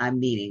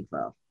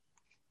 meaningful.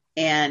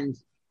 And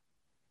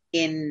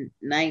in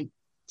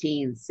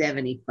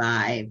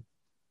 1975,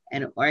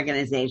 an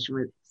organization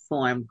was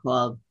formed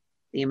called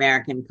the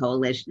American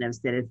Coalition of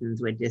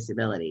Citizens with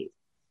Disabilities.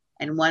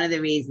 And one of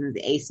the reasons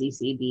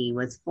ACCD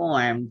was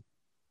formed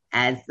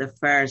as the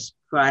first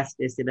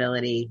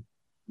cross-disability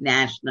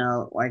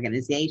national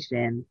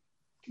organization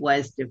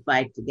was to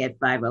fight to get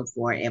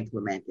 504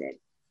 implemented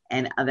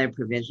and other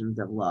provisions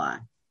of law,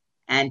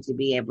 and to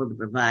be able to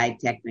provide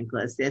technical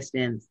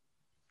assistance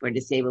for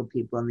disabled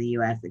people in the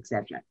U.S.,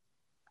 etc.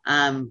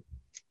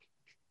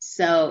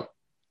 So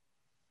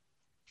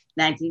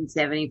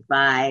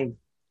 1975,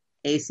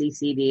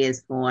 ACCD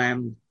is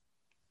formed.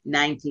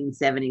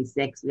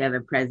 1976, we have a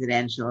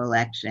presidential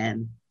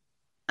election.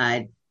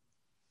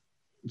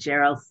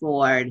 Gerald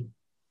Ford,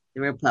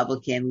 the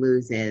Republican,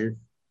 loses,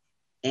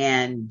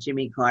 and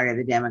Jimmy Carter,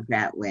 the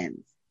Democrat,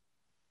 wins.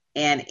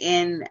 And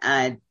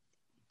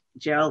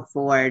Gerald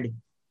Ford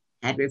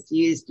had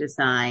refused to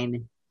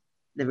sign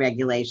the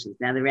regulations.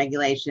 Now, the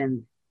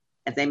regulations,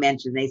 as I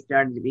mentioned, they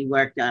started to be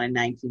worked on in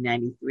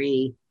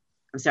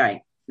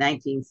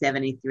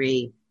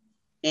 1973.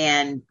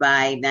 And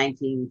by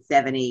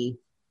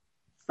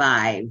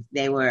 1975,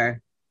 they were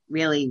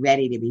really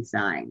ready to be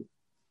signed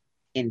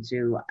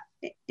into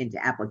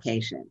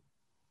application.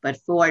 But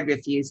Ford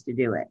refused to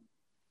do it.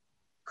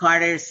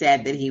 Carter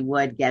said that he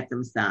would get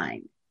them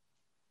signed.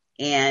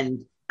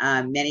 And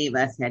many of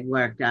us had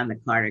worked on the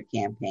Carter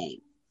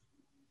campaign.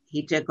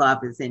 He took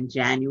office in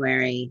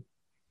January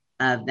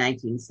of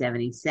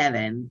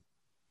 1977.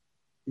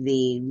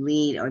 The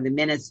lead, or the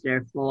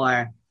Minister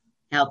for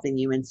Health and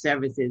Human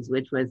Services,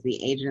 which was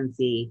the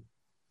agency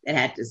that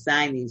had to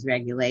sign these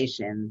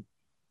regulations,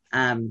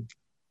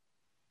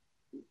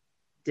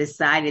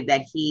 decided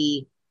that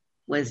he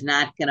was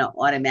not going to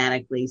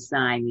automatically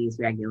sign these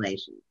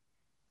regulations,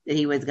 that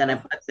he was going to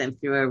put them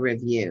through a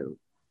review.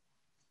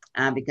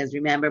 Because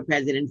remember,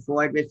 President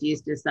Ford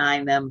refused to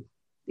sign them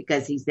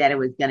because he said it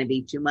was going to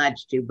be too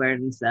much, too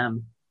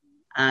burdensome.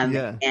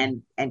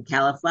 And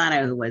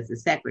Califano, who was the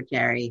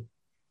secretary,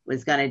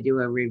 was going to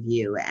do a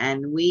review.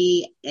 And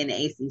we in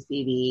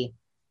ACCD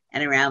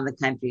and around the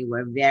country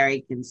were very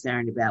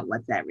concerned about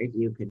what that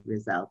review could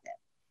result in.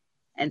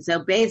 And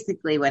so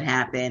basically what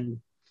happened,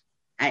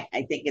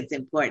 I think it's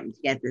important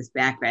to get this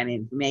background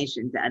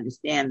information to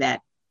understand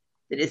that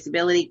the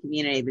disability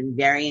community have been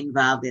very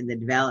involved in the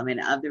development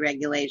of the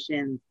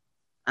regulations.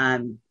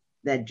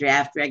 The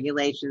draft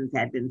regulations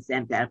had been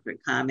sent out for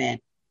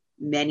comment.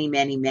 Many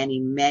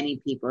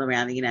people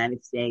around the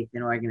United States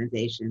and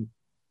organizations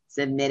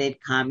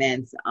submitted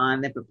comments on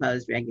the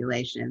proposed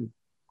regulations.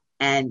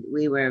 And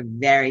we were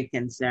very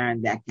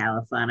concerned that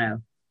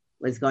Califano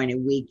was going to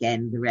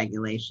weaken the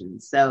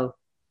regulations. So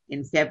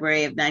in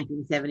February of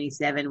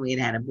 1977, we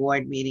had a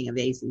board meeting of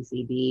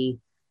ACCD.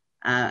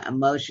 A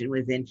motion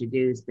was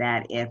introduced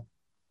that if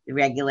the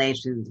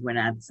regulations were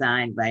not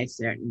signed by a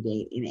certain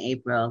date in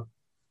April,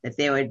 that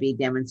there would be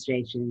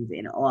demonstrations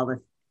in all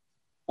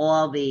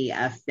the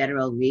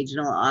federal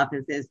regional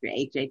offices for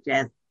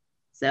HHS.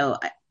 So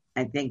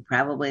I think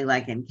probably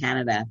like in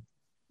Canada,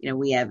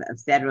 we have a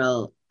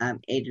federal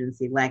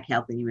agency like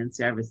Health and Human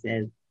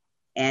Services,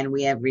 and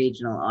we have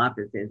regional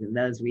offices, and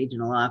those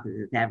regional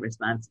offices have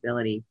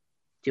responsibility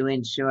to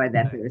ensure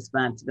that the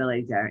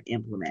responsibilities are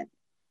implemented.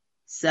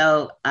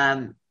 So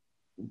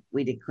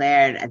we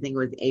declared, I think it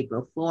was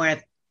April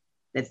 4th,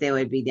 that there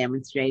would be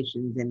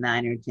demonstrations in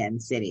 9 or 10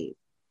 cities.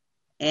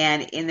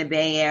 And in the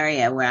Bay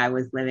Area, where I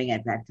was living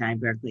at that time,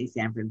 Berkeley,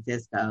 San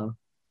Francisco,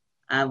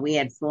 we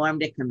had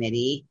formed a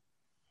committee,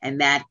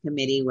 and that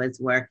committee was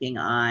working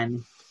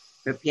on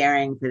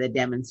preparing for the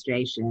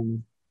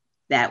demonstration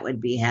that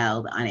would be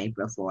held on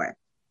April 4th.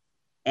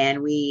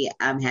 And we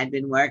had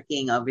been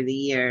working over the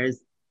years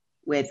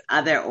with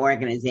other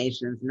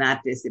organizations,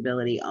 not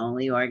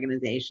disability-only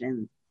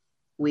organizations,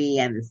 we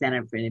and the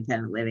Center for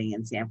Independent Living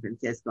in San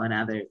Francisco and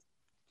others.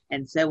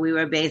 And so we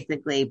were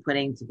basically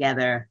putting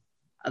together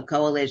a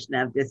coalition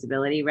of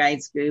disability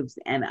rights groups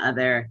and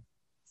other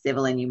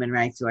civil and human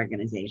rights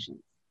organizations.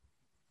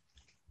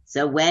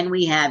 So when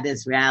we had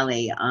this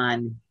rally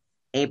on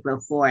April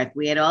 4th,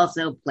 we had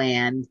also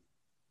planned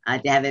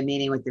to have a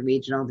meeting with the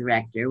regional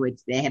director, which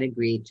they had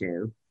agreed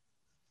to.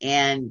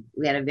 And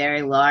we had a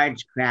very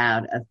large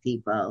crowd of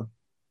people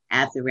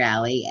at the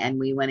rally, and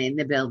we went in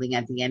the building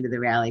at the end of the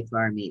rally for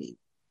our meeting.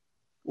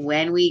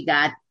 When we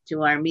got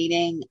to our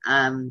meeting,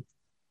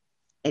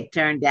 it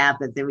turned out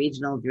that the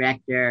regional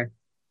director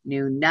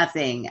knew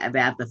nothing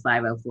about the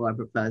 504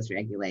 proposed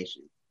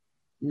regulation.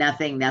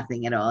 Nothing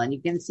at all. And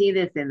you can see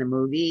this in the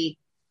movie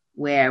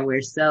where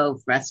we're so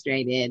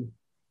frustrated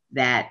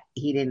that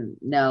he didn't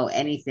know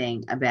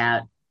anything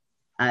about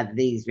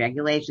these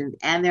regulations.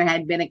 And there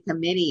had been a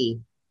committee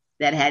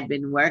that had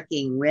been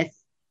working with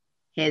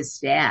his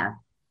staff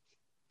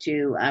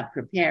to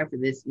prepare for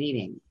this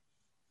meeting.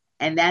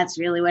 And that's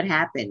really what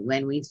happened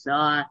when we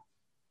saw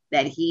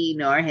that he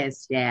nor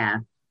his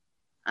staff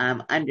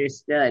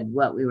understood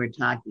what we were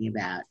talking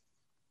about.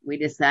 We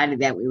decided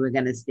that we were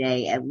going to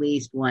stay at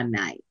least one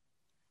night.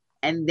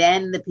 And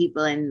then the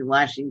people in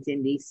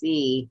Washington,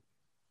 D.C.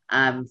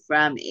 From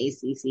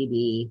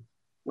ACCD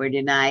were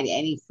denied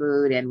any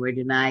food and were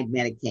denied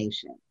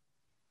medication.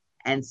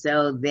 And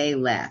so they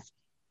left.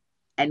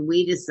 And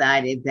we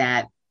decided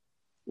that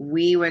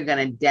we were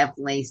going to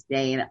definitely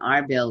stay in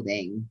our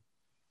building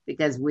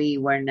because we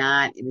were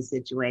not in a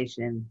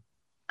situation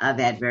of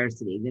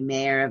adversity. The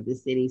mayor of the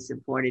city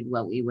supported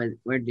what we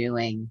were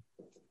doing.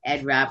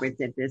 Ed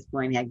Roberts at this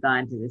point had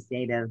gone to the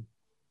state of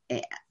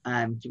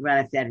to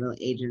run a federal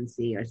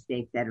agency or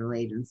state federal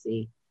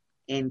agency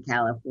in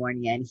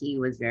California, and he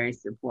was very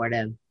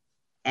supportive.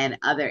 And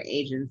other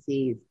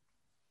agencies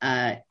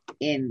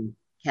in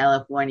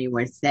California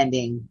were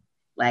sending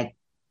like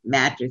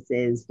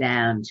mattresses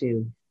down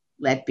to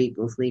let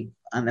people sleep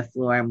on the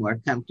floor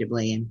more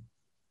comfortably, and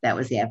that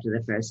was after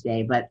the first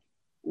day. But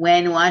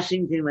when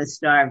Washington was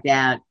starved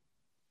out,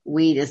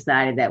 we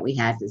decided that we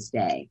had to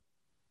stay.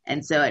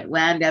 And so it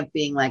wound up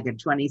being like a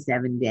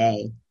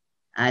 27-day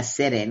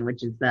sit-in,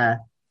 which is the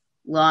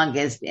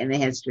longest in the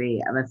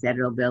history of a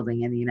federal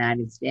building in the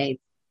United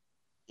States.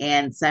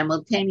 And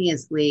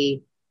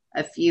simultaneously,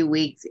 a few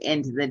weeks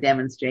into the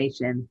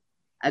demonstration,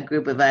 a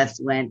group of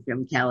us went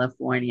from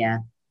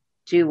California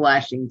to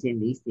Washington,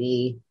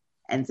 D.C.,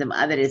 and some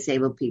other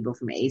disabled people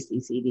from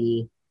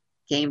ACCD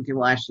came to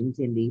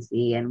Washington,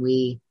 D.C., and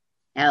we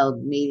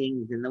held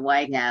meetings in the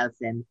White House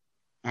and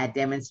had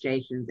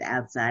demonstrations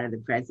outside of the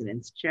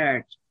president's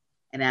church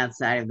and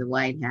outside of the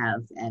White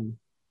House. And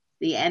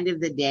the end of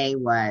the day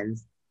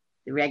was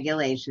the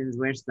regulations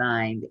were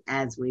signed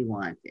as we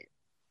wanted.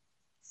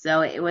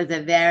 So it was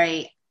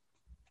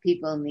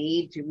people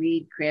need to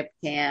read Crip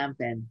Camp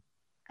and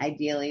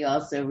ideally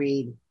also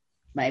read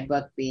my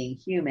book, Being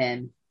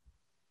Human,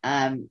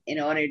 in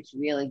order to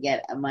really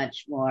get a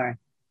much more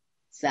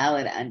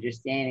solid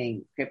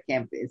understanding. Crip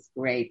Camp is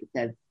great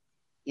because,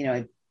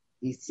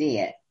 you see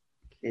it.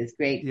 There's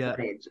great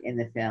footage in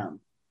the film.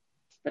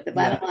 But the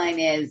bottom line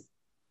is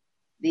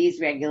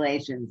these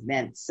regulations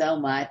meant so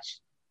much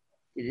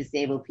to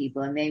disabled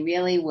people, and they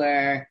really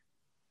were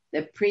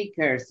the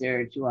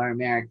precursor to our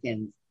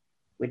Americans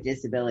with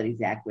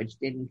Disabilities Act, which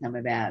didn't come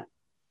about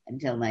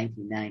until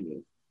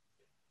 1990.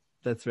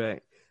 That's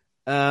right.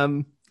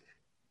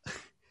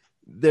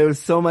 There's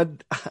so much.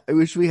 I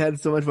wish we had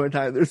so much more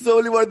time. There's so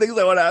many more things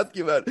I want to ask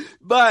you about.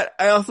 But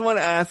I also want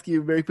to ask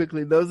you very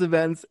quickly, those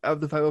events of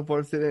the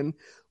 504 sit-in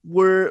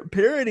were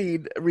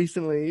parodied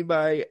recently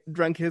by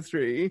Drunk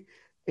History,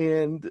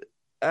 and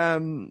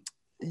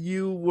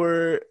you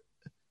were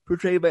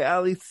portrayed by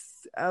Ali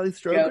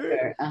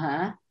Stroker.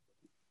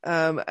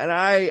 And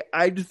I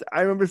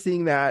remember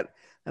seeing that,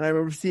 and I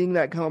remember seeing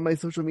that come on my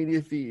social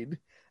media feed,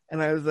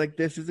 and I was like,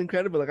 this is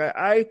incredible. Like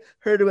I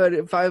heard about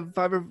it five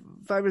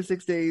or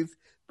 6 days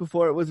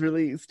before it was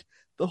released.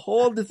 The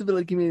whole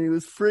disability community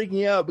was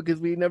freaking out because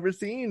we'd never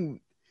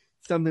seen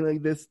something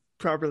like this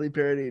properly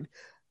parodied.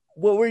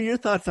 What were your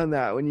thoughts on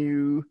that when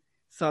you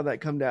saw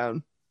that come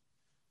down?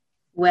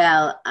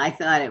 Well, I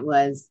thought it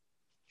was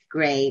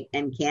great.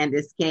 And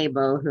Candace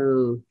Cable,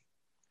 who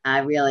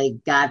really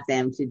got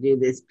them to do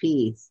this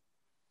piece.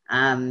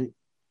 Her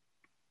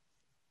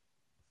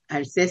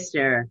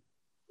sister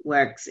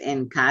works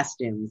in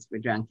costumes for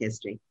Drunk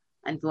History.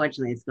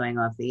 Unfortunately, it's going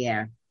off the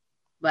air.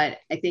 But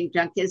I think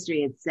Drunk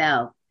History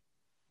itself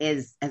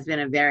has been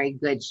a very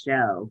good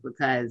show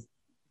because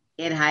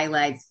it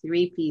highlights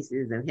 3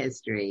 pieces of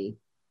history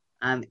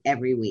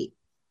every week.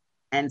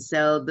 And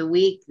so the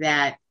week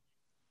that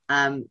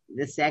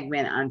the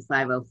segment on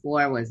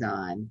 504 was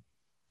on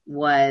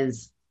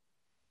was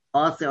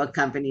also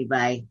accompanied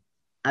by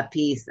a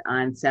piece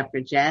on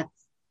suffragettes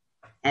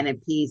and a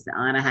piece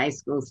on a high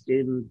school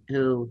student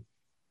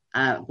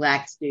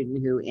Black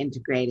student who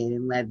integrated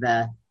and led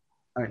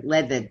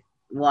the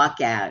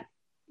walkout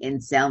in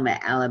Selma,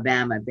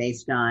 Alabama,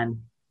 based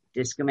on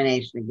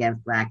discrimination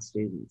against Black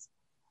students.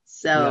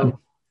 So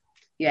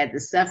you had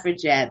the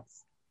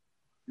suffragettes,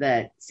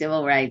 the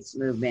civil rights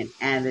movement,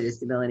 and the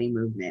disability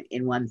movement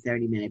in one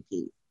 30-minute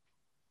piece,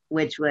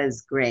 which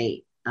was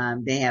great.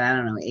 They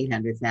had,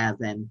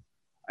 800,000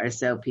 or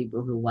so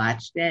people who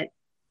watched it.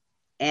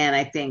 And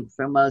I think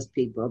for most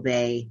people,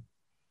 they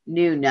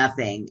knew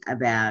nothing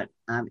about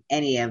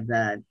any of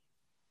the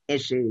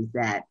issues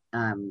that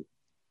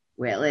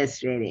were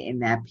illustrated in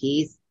that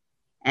piece.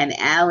 And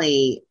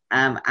Ali,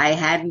 I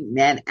hadn't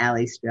met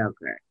Ali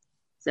Stroker.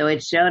 So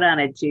it showed on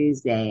a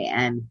Tuesday,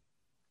 and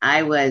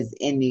I was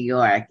in New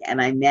York,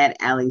 and I met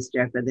Ali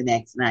Stroker the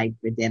next night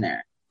for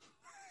dinner.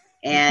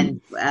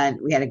 And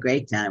we had a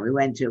great time. We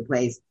went to a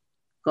place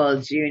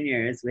called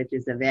Junior's, which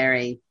is a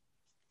very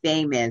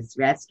famous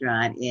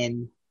restaurant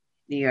in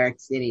New York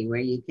City where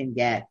you can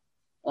get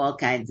all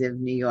kinds of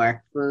New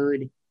York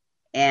food.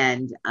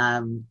 And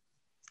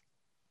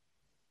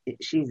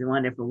she's a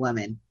wonderful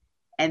woman.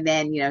 And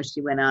then,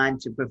 she went on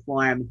to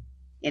perform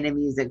in a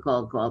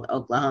musical called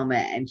Oklahoma,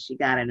 and she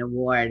got an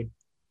award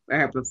for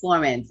her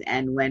performance.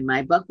 And when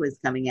my book was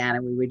coming out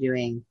and we were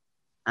doing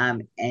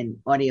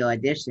an audio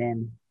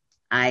audition,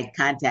 I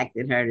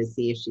contacted her to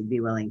see if she'd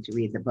be willing to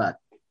read the book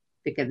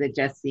because it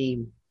just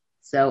seemed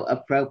so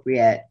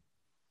appropriate.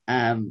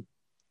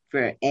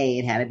 For A,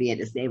 it had to be a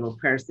disabled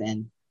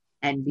person,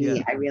 and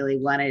B, I really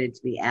wanted it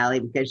to be Ali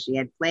because she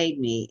had played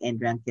me in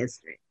Drunk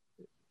History.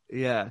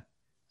 Yeah.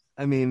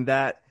 I mean,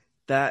 that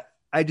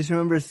I just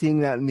remember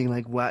seeing that and being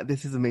like, wow,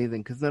 this is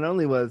amazing. Because not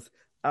only was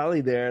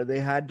Ali there, they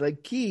had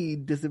like key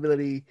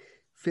disability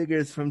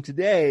figures from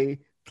today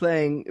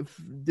playing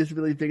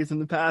disability figures from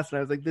the past. And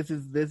I was like, this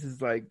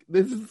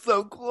is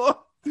so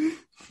cool.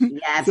 Yeah,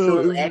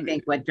 absolutely. I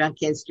think what Drunk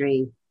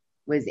History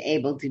was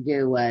able to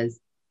do was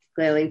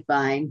clearly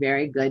find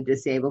very good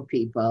disabled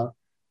people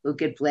who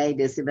could play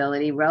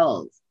disability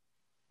roles,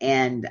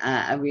 and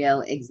a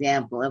real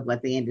example of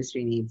what the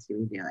industry needs to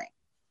be doing.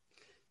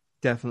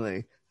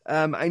 Definitely.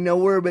 I know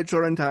we're a bit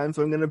short on time,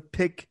 so I'm going to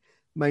pick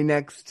my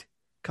next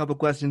couple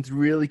questions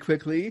really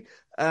quickly.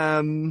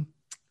 I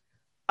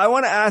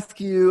want to ask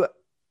you,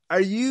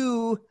 are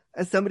you,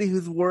 as somebody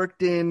who's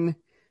worked in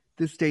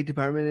the State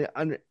Department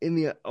in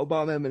the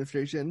Obama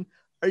administration,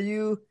 are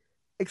you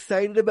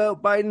excited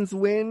about Biden's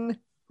win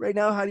right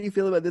now? How do you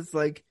feel about this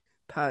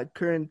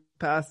current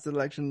past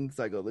election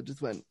cycle that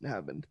just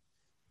happened?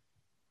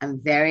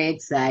 I'm very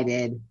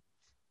excited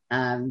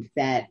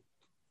that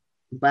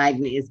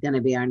Biden is going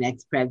to be our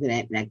next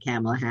president and that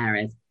Kamala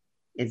Harris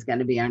is going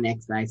to be our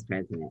next vice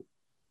president.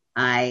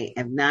 I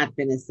have not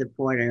been a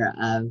supporter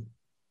of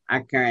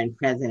our current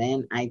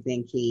president. I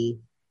think he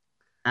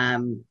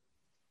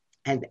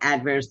has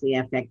adversely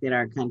affected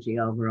our country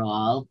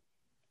overall,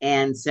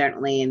 and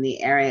certainly in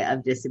the area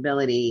of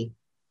disability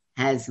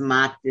has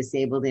mocked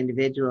disabled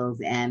individuals,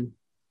 and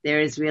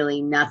there is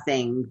really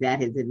nothing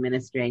that his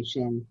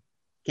administration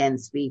can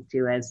speak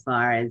to as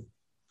far as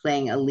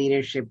playing a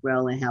leadership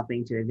role in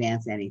helping to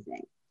advance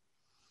anything.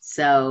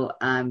 So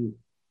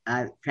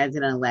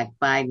President-elect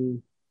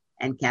Biden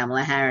and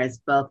Kamala Harris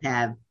both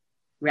have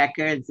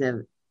records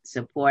of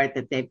support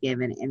that they've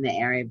given in the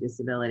area of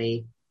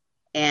disability.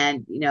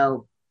 And,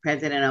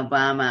 President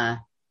Obama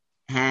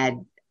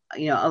had,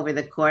 over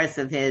the course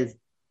of his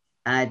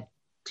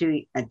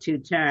two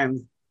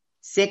terms,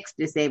 6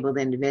 disabled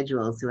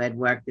individuals who had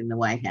worked in the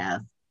White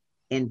House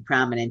in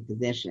prominent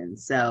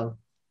positions. So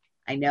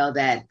I know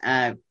that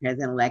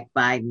President-elect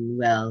Biden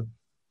will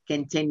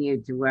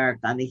continue to work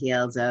on the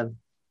heels of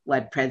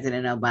what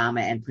President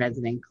Obama and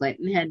President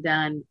Clinton had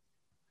done.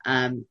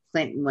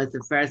 Clinton was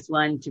the first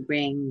one to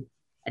bring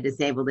a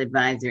disabled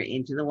advisor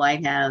into the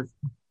White House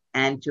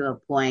and to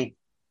appoint,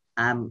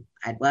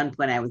 at one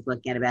point I was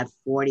looking at about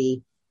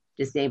 40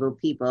 disabled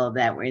people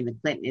that were in the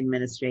Clinton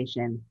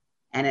administration,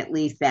 and at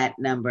least that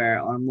number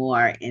or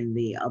more in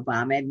the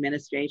Obama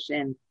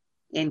administration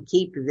in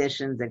key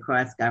positions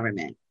across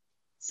government.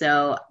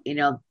 So,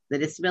 the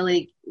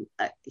disability,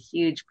 a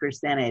huge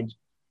percentage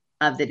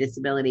of the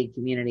disability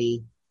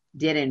community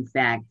did in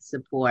fact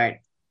support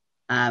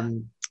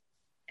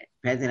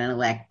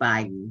President-elect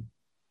Biden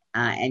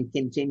and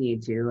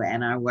continue to,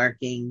 and are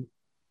working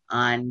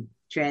on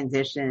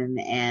transition.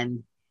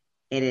 And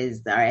it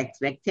is our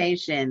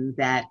expectation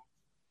that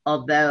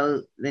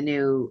although the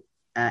new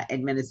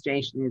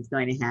administration is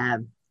going to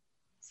have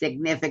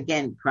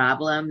significant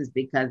problems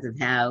because of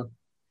how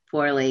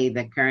poorly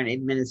the current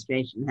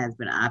administration has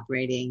been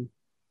operating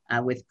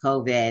with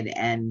COVID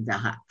and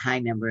the high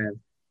number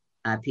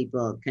of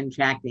people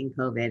contracting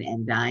COVID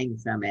and dying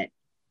from it,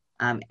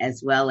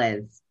 as well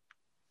as,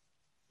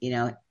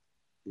 the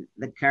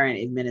current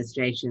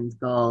administration's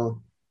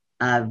goal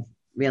of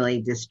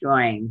really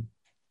destroying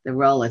the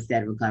role of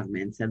federal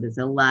government. So there's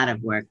a lot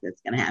of work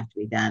that's going to have to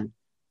be done.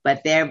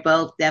 But they're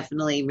both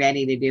definitely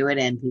ready to do it,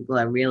 and people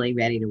are really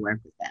ready to work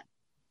with them.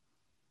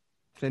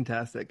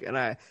 Fantastic. And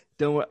I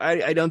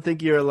don't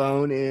think you're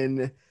alone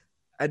in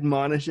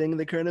admonishing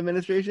the current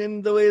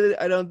administration the way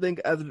that I don't think,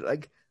 as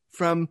like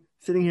from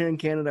sitting here in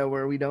Canada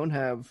where we don't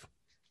have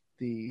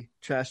the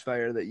trash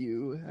fire that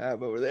you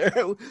have over there,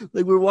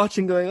 like we're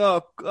watching going,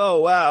 oh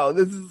wow,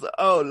 this is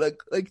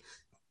like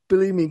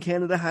believe me,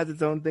 Canada has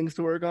its own things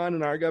to work on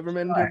in our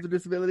government in terms of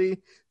disability,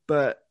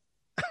 but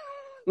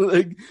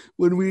like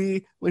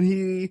when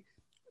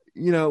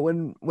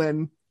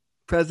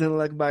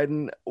President-elect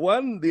Biden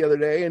won the other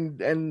day and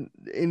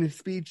in his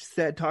speech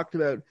talked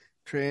about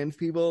trans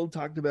people,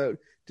 talked about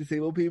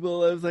disabled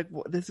people, I was like,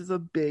 well, this is a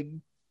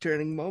big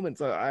turning moment.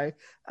 So I,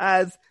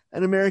 as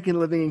an American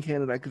living in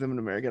Canada, because I'm an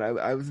American,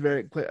 I was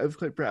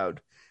quite proud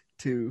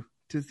to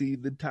see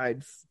the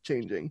tides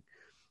changing.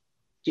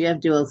 Do you have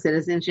dual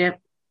citizenship?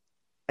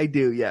 I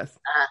do, yes.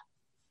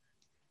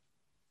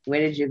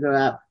 Where did you grow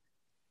up?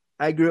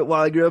 I grew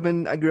up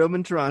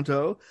in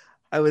Toronto.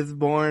 I was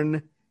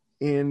born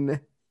in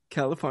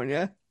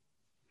California.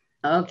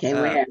 Okay,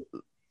 where?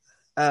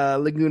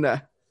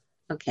 Laguna.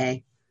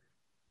 Okay.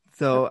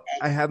 So okay.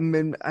 I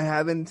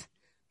haven't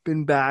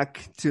been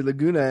back to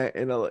Laguna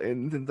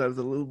since I was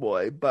a little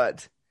boy.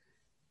 But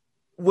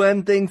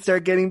when things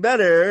start getting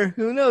better,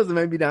 who knows? I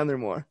might be down there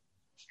more.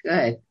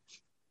 Good.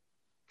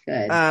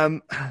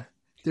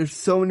 There's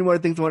so many more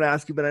things I want to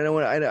ask you, but I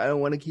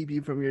don't want to keep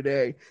you from your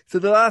day. So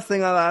the last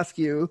thing I'll ask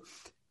you,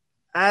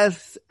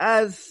 as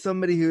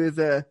somebody who is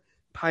a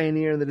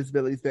pioneer in the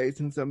disability space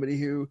and somebody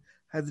who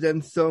has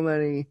done so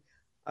many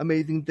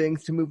amazing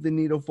things to move the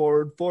needle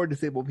forward for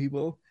disabled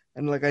people,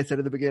 and like I said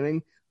at the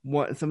beginning,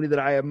 somebody that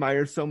I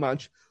admire so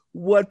much,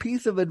 what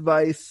piece of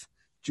advice,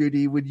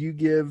 Judy, would you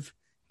give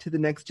to the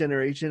next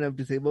generation of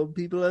disabled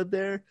people out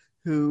there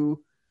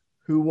who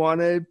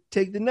want to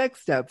take the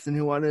next steps and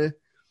who want to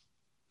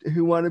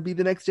be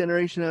the next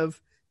generation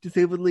of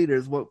disabled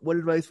leaders? What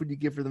advice would you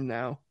give for them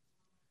now?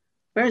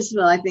 First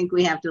of all, I think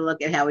we have to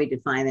look at how we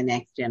define the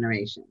next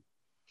generation.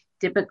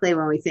 Typically,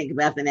 when we think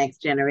about the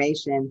next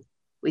generation,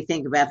 we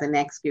think about the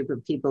next group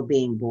of people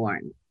being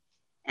born.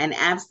 And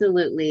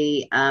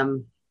absolutely,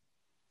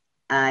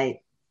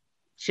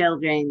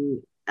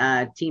 children,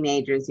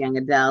 teenagers, young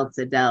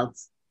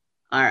adults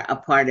are a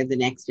part of the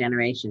next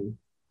generation.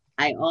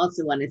 I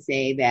also want to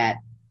say that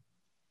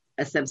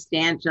a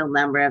substantial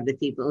number of the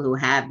people who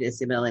have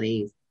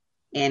disabilities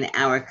in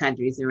our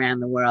countries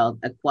around the world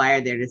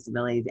acquire their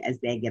disabilities as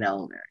they get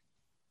older.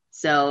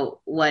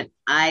 So what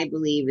I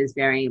believe is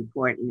very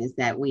important is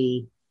that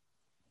we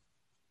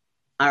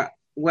are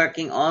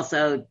working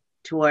also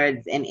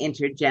towards an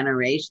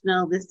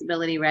intergenerational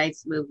disability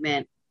rights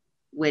movement,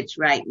 which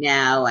right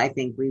now I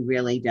think we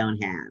really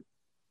don't have.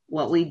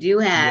 What we do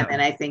have,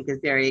 and I think is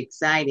very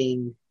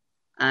exciting,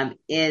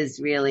 is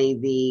really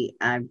the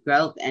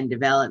growth and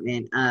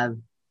development of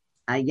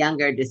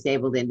younger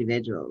disabled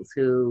individuals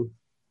who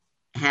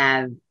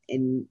have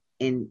in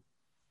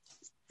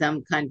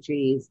some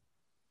countries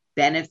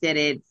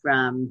benefited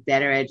from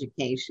better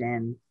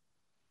education,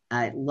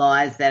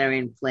 laws that are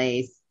in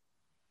place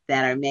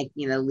that are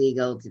making it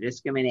illegal to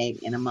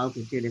discriminate in a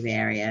multitude of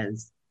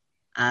areas,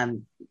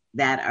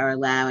 that are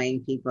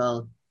allowing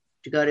people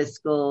to go to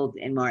schools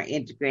in more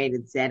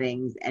integrated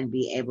settings and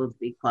be able to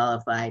be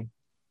qualified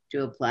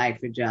to apply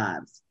for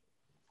jobs.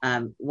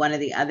 One of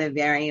the other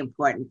very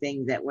important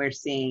things that we're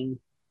seeing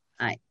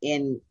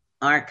in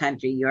our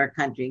country, your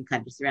country, and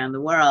countries around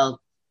the world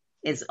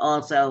is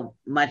also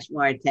much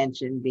more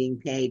attention being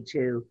paid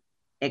to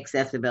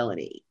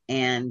accessibility.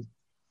 And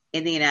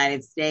in the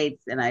United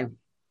States, and I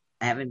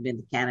haven't been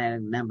to Canada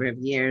in a number of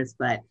years,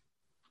 but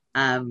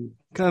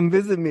come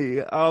visit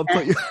me. I'll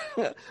put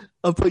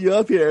you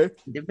up here.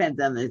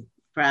 Depends on the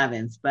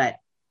province, but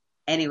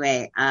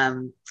anyway,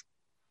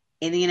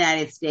 in the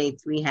United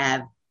States, we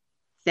have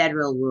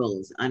federal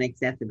rules on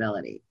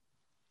accessibility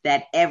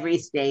that every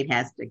state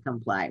has to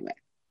comply with.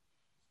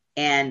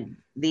 And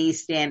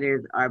these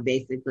standards are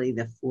basically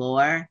the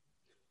floor.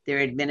 They're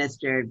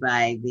administered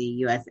by the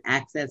U.S.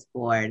 Access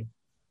Board,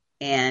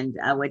 and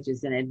which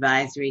is an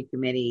advisory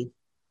committee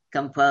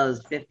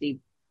composed 51%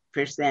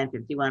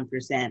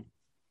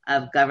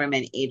 of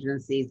government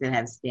agencies that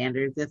have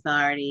standards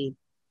authority,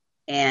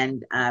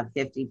 and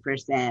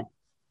 50%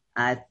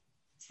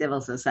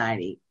 civil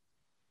society.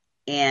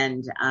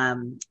 And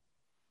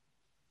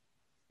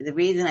the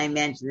reason I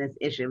mention this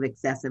issue of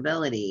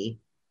accessibility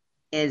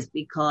is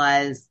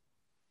because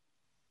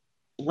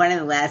one of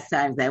the last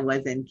times I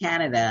was in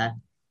Canada,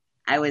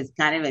 I was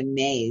kind of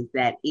amazed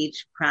that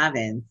each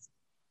province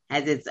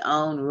has its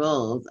own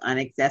rules on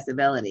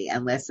accessibility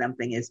unless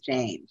something has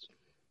changed.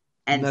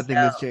 And nothing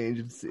has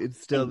changed.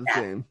 It's still the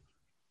same.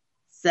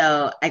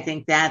 So I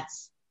think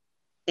that's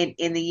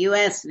in the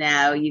U.S.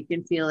 now, you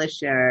can feel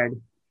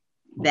assured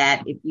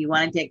that if you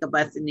want to take a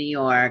bus in New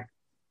York,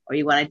 or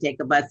you want to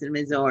take a bus in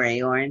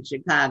Missouri, or in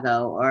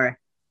Chicago, or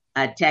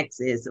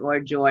Texas, or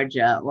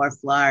Georgia, or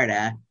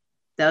Florida,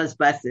 those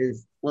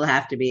buses will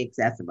have to be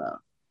accessible.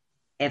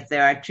 If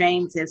there are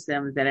train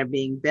systems that are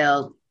being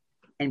built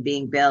and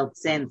being built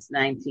since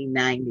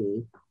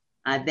 1990,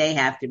 they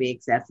have to be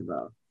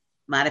accessible.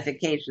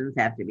 Modifications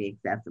have to be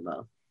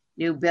accessible.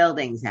 New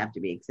buildings have to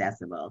be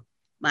accessible.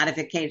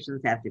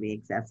 Modifications have to be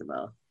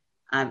accessible.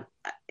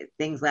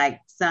 Things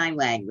like sign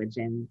language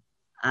and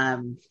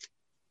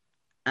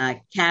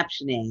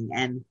captioning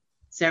and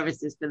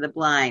services for the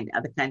blind,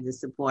 other kinds of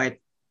support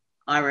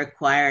are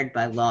required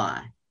by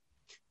law.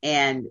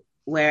 And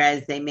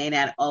whereas they may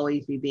not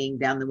always be being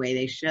done the way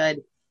they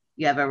should,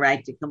 you have a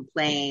right to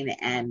complain,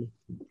 and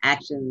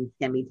actions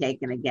can be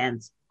taken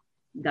against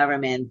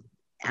government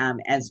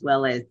as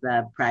well as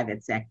the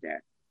private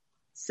sector.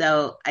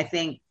 So I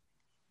think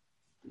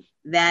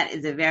that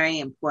is a very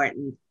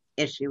important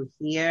issue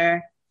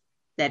here,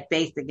 that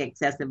basic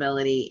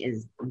accessibility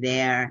is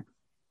there.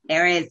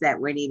 Areas that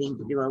we're needing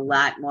to do a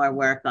lot more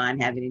work on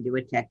having to do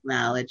with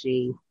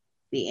technology,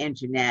 the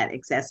internet,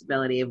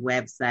 accessibility of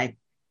websites.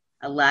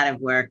 A lot of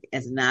work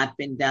has not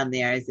been done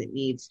there as it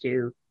needs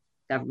to.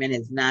 Government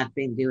has not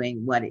been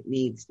doing what it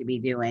needs to be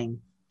doing.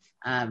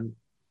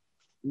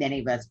 Many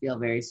of us feel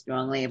very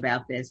strongly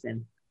about this,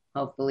 and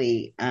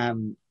hopefully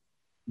the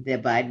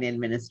Biden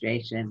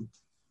administration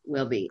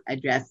will be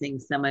addressing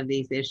some of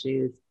these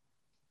issues.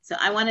 So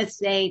I want to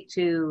say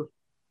to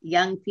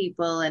young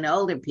people and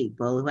older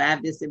people who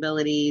have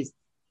disabilities,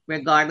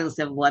 regardless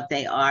of what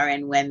they are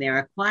and when they're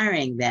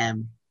acquiring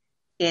them,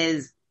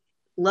 is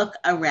look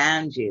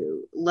around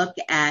you. Look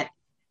at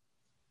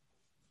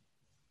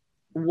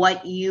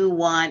what you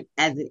want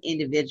as an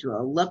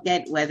individual. Look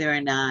at whether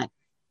or not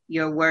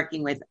you're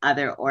working with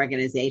other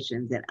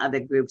organizations and other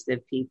groups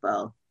of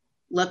people.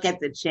 Look at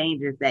the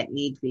changes that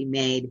need to be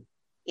made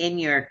in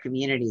your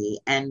community.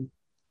 And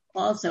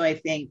also, I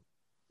think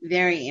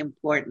very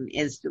important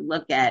is to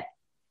look at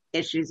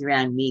issues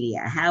around media.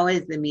 How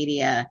is the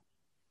media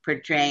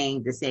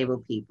portraying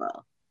disabled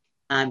people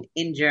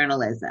in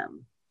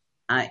journalism,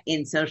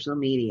 in social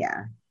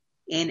media,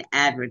 in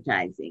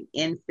advertising,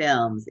 in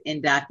films,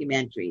 in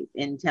documentaries,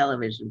 in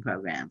television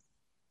programs?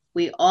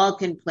 We all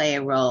can play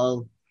a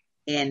role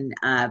in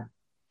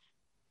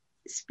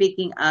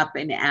speaking up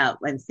and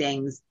out when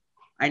things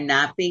are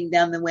not being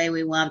done the way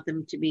we want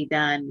them to be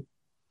done.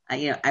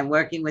 I'm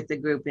working with a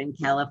group in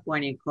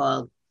California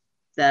called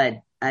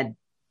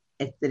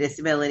it's the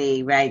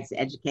Disability Rights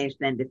Education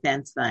and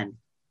Defense Fund.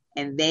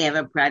 And they have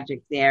a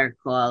project there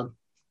called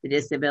the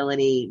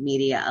Disability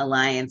Media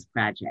Alliance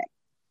Project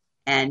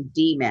and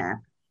DMAP.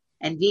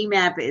 And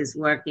DMAP is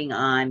working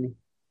on,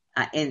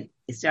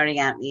 starting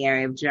out in the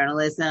area of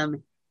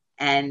journalism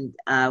and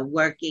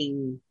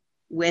working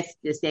with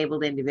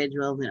disabled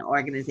individuals and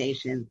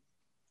organizations,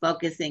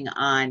 focusing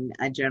on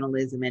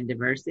journalism and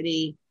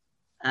diversity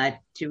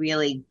to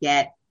really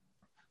get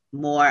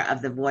more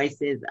of the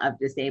voices of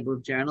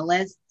disabled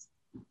journalists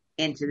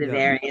into the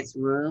various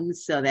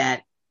rooms, so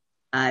that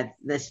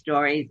the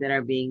stories that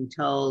are being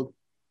told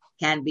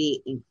can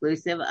be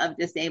inclusive of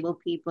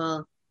disabled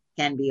people,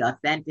 can be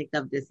authentic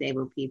of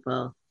disabled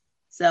people.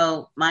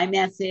 So my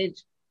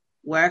message,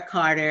 work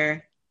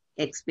harder,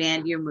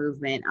 expand your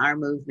movement, our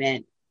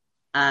movement,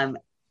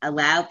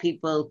 allow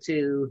people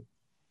to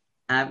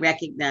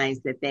recognize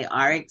that they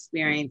are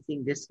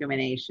experiencing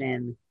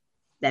discrimination,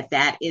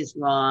 that is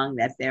wrong,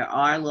 that there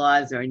are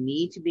laws or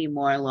need to be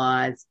more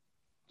laws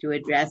to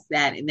address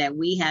that, and that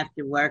we have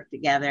to work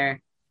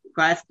together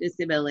across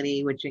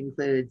disability, which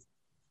includes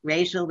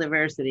racial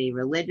diversity,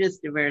 religious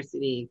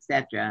diversity,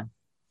 etc.,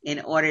 in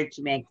order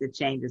to make the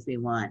changes we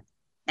want.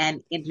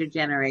 And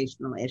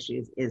intergenerational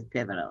issues is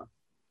pivotal.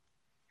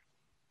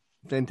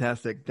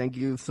 Fantastic. Thank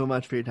you so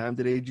much for your time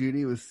today,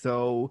 Judy. First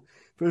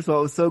of all,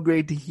 it was so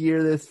great to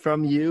hear this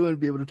from you and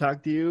be able to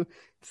talk to you.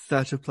 It's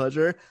such a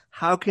pleasure.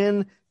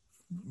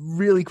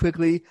 Really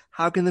quickly,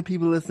 how can the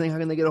people listening, how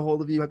can they get a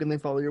hold of you? How can they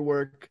follow your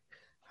work?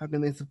 How can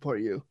they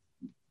support you?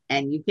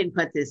 And you can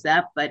put this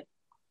up, but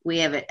We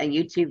have a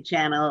YouTube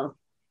channel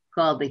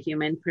called The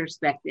Human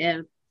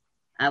Perspective,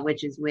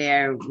 which is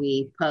where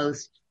we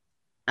post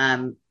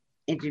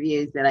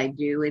interviews that I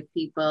do with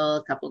people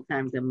a couple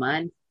times a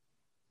month.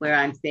 We're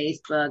on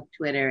Facebook,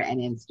 Twitter, and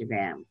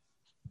Instagram.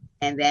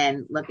 And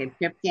then look at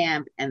Crip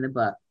Camp and the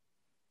book.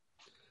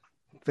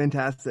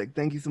 Fantastic.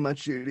 Thank you so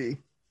much, Judy.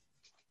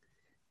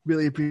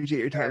 Really appreciate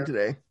your time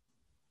today.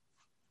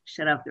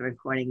 Shut off the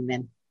recording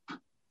then.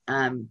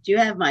 Do you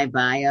have my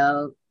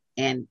bio,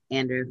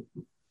 Andrew?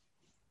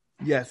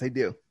 Yes, I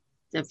do.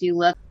 So if you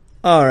look.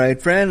 All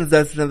right, friends,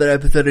 that's another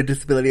episode of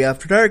Disability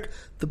After Dark,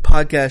 the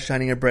podcast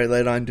shining a bright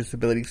light on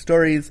disability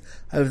stories.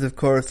 I was, of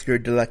course, your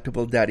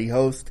delectable daddy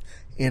host,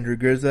 Andrew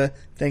Gurza.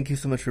 Thank you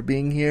so much for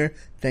being here.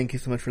 Thank you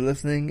so much for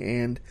listening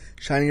and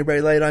shining a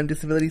bright light on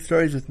disability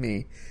stories with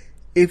me.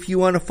 If you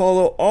want to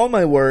follow all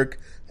my work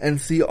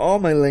and see all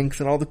my links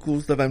and all the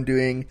cool stuff I'm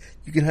doing,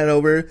 you can head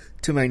over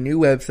to my new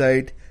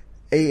website,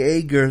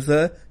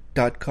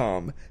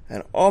 aagurza.com.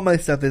 And all my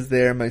stuff is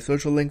there. My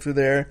social links are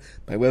there.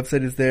 My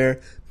website is there.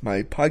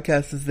 My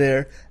podcast is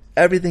there.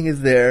 Everything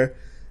is there.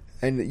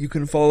 And you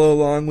can follow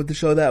along with the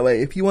show that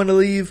way. If you want to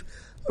leave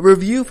a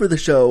review for the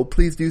show,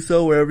 please do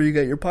so wherever you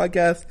get your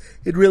podcast.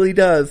 It really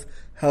does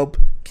help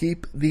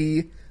keep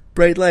the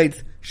bright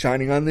lights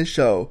shining on this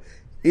show.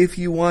 If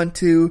you want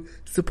to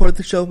support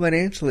the show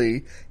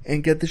financially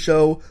and get the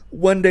show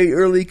one day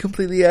early,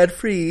 completely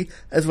ad-free,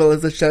 as well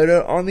as a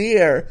shout-out on the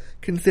air,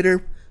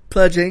 consider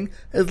pledging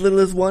as little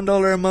as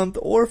 $1 a month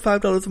or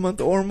 $5 a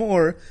month or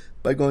more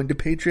by going to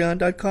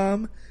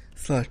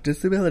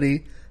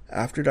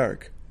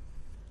patreon.com/disabilityafterdark.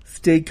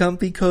 Stay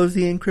comfy,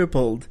 cozy, and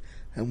crippled,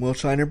 and we'll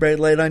shine a bright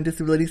light on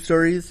disability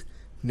stories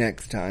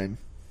next time.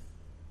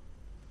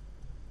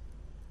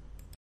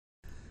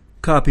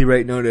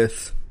 Copyright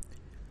notice.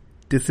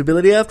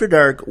 Disability After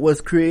Dark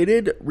was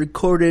created,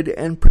 recorded,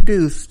 and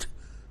produced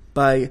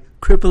by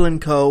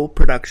Cripple & Co.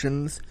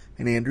 Productions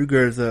and Andrew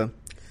Gurza.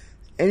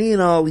 Any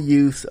and all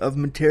use of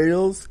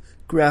materials,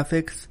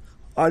 graphics,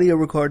 audio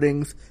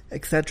recordings,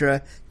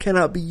 etc.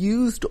 cannot be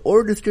used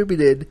or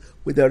distributed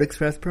without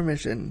express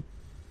permission.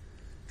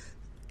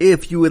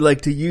 If you would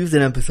like to use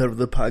an episode of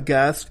the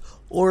podcast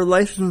or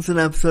license an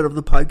episode of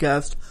the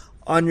podcast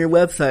on your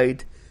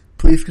website,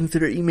 please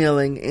consider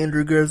emailing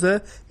Andrew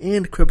Gurza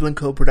and Cripple &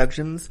 Co.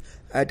 Productions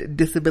at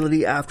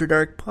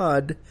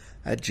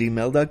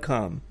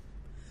disabilityafterdarkpod@gmail.com.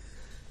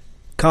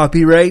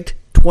 Copyright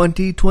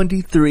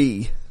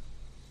 2023.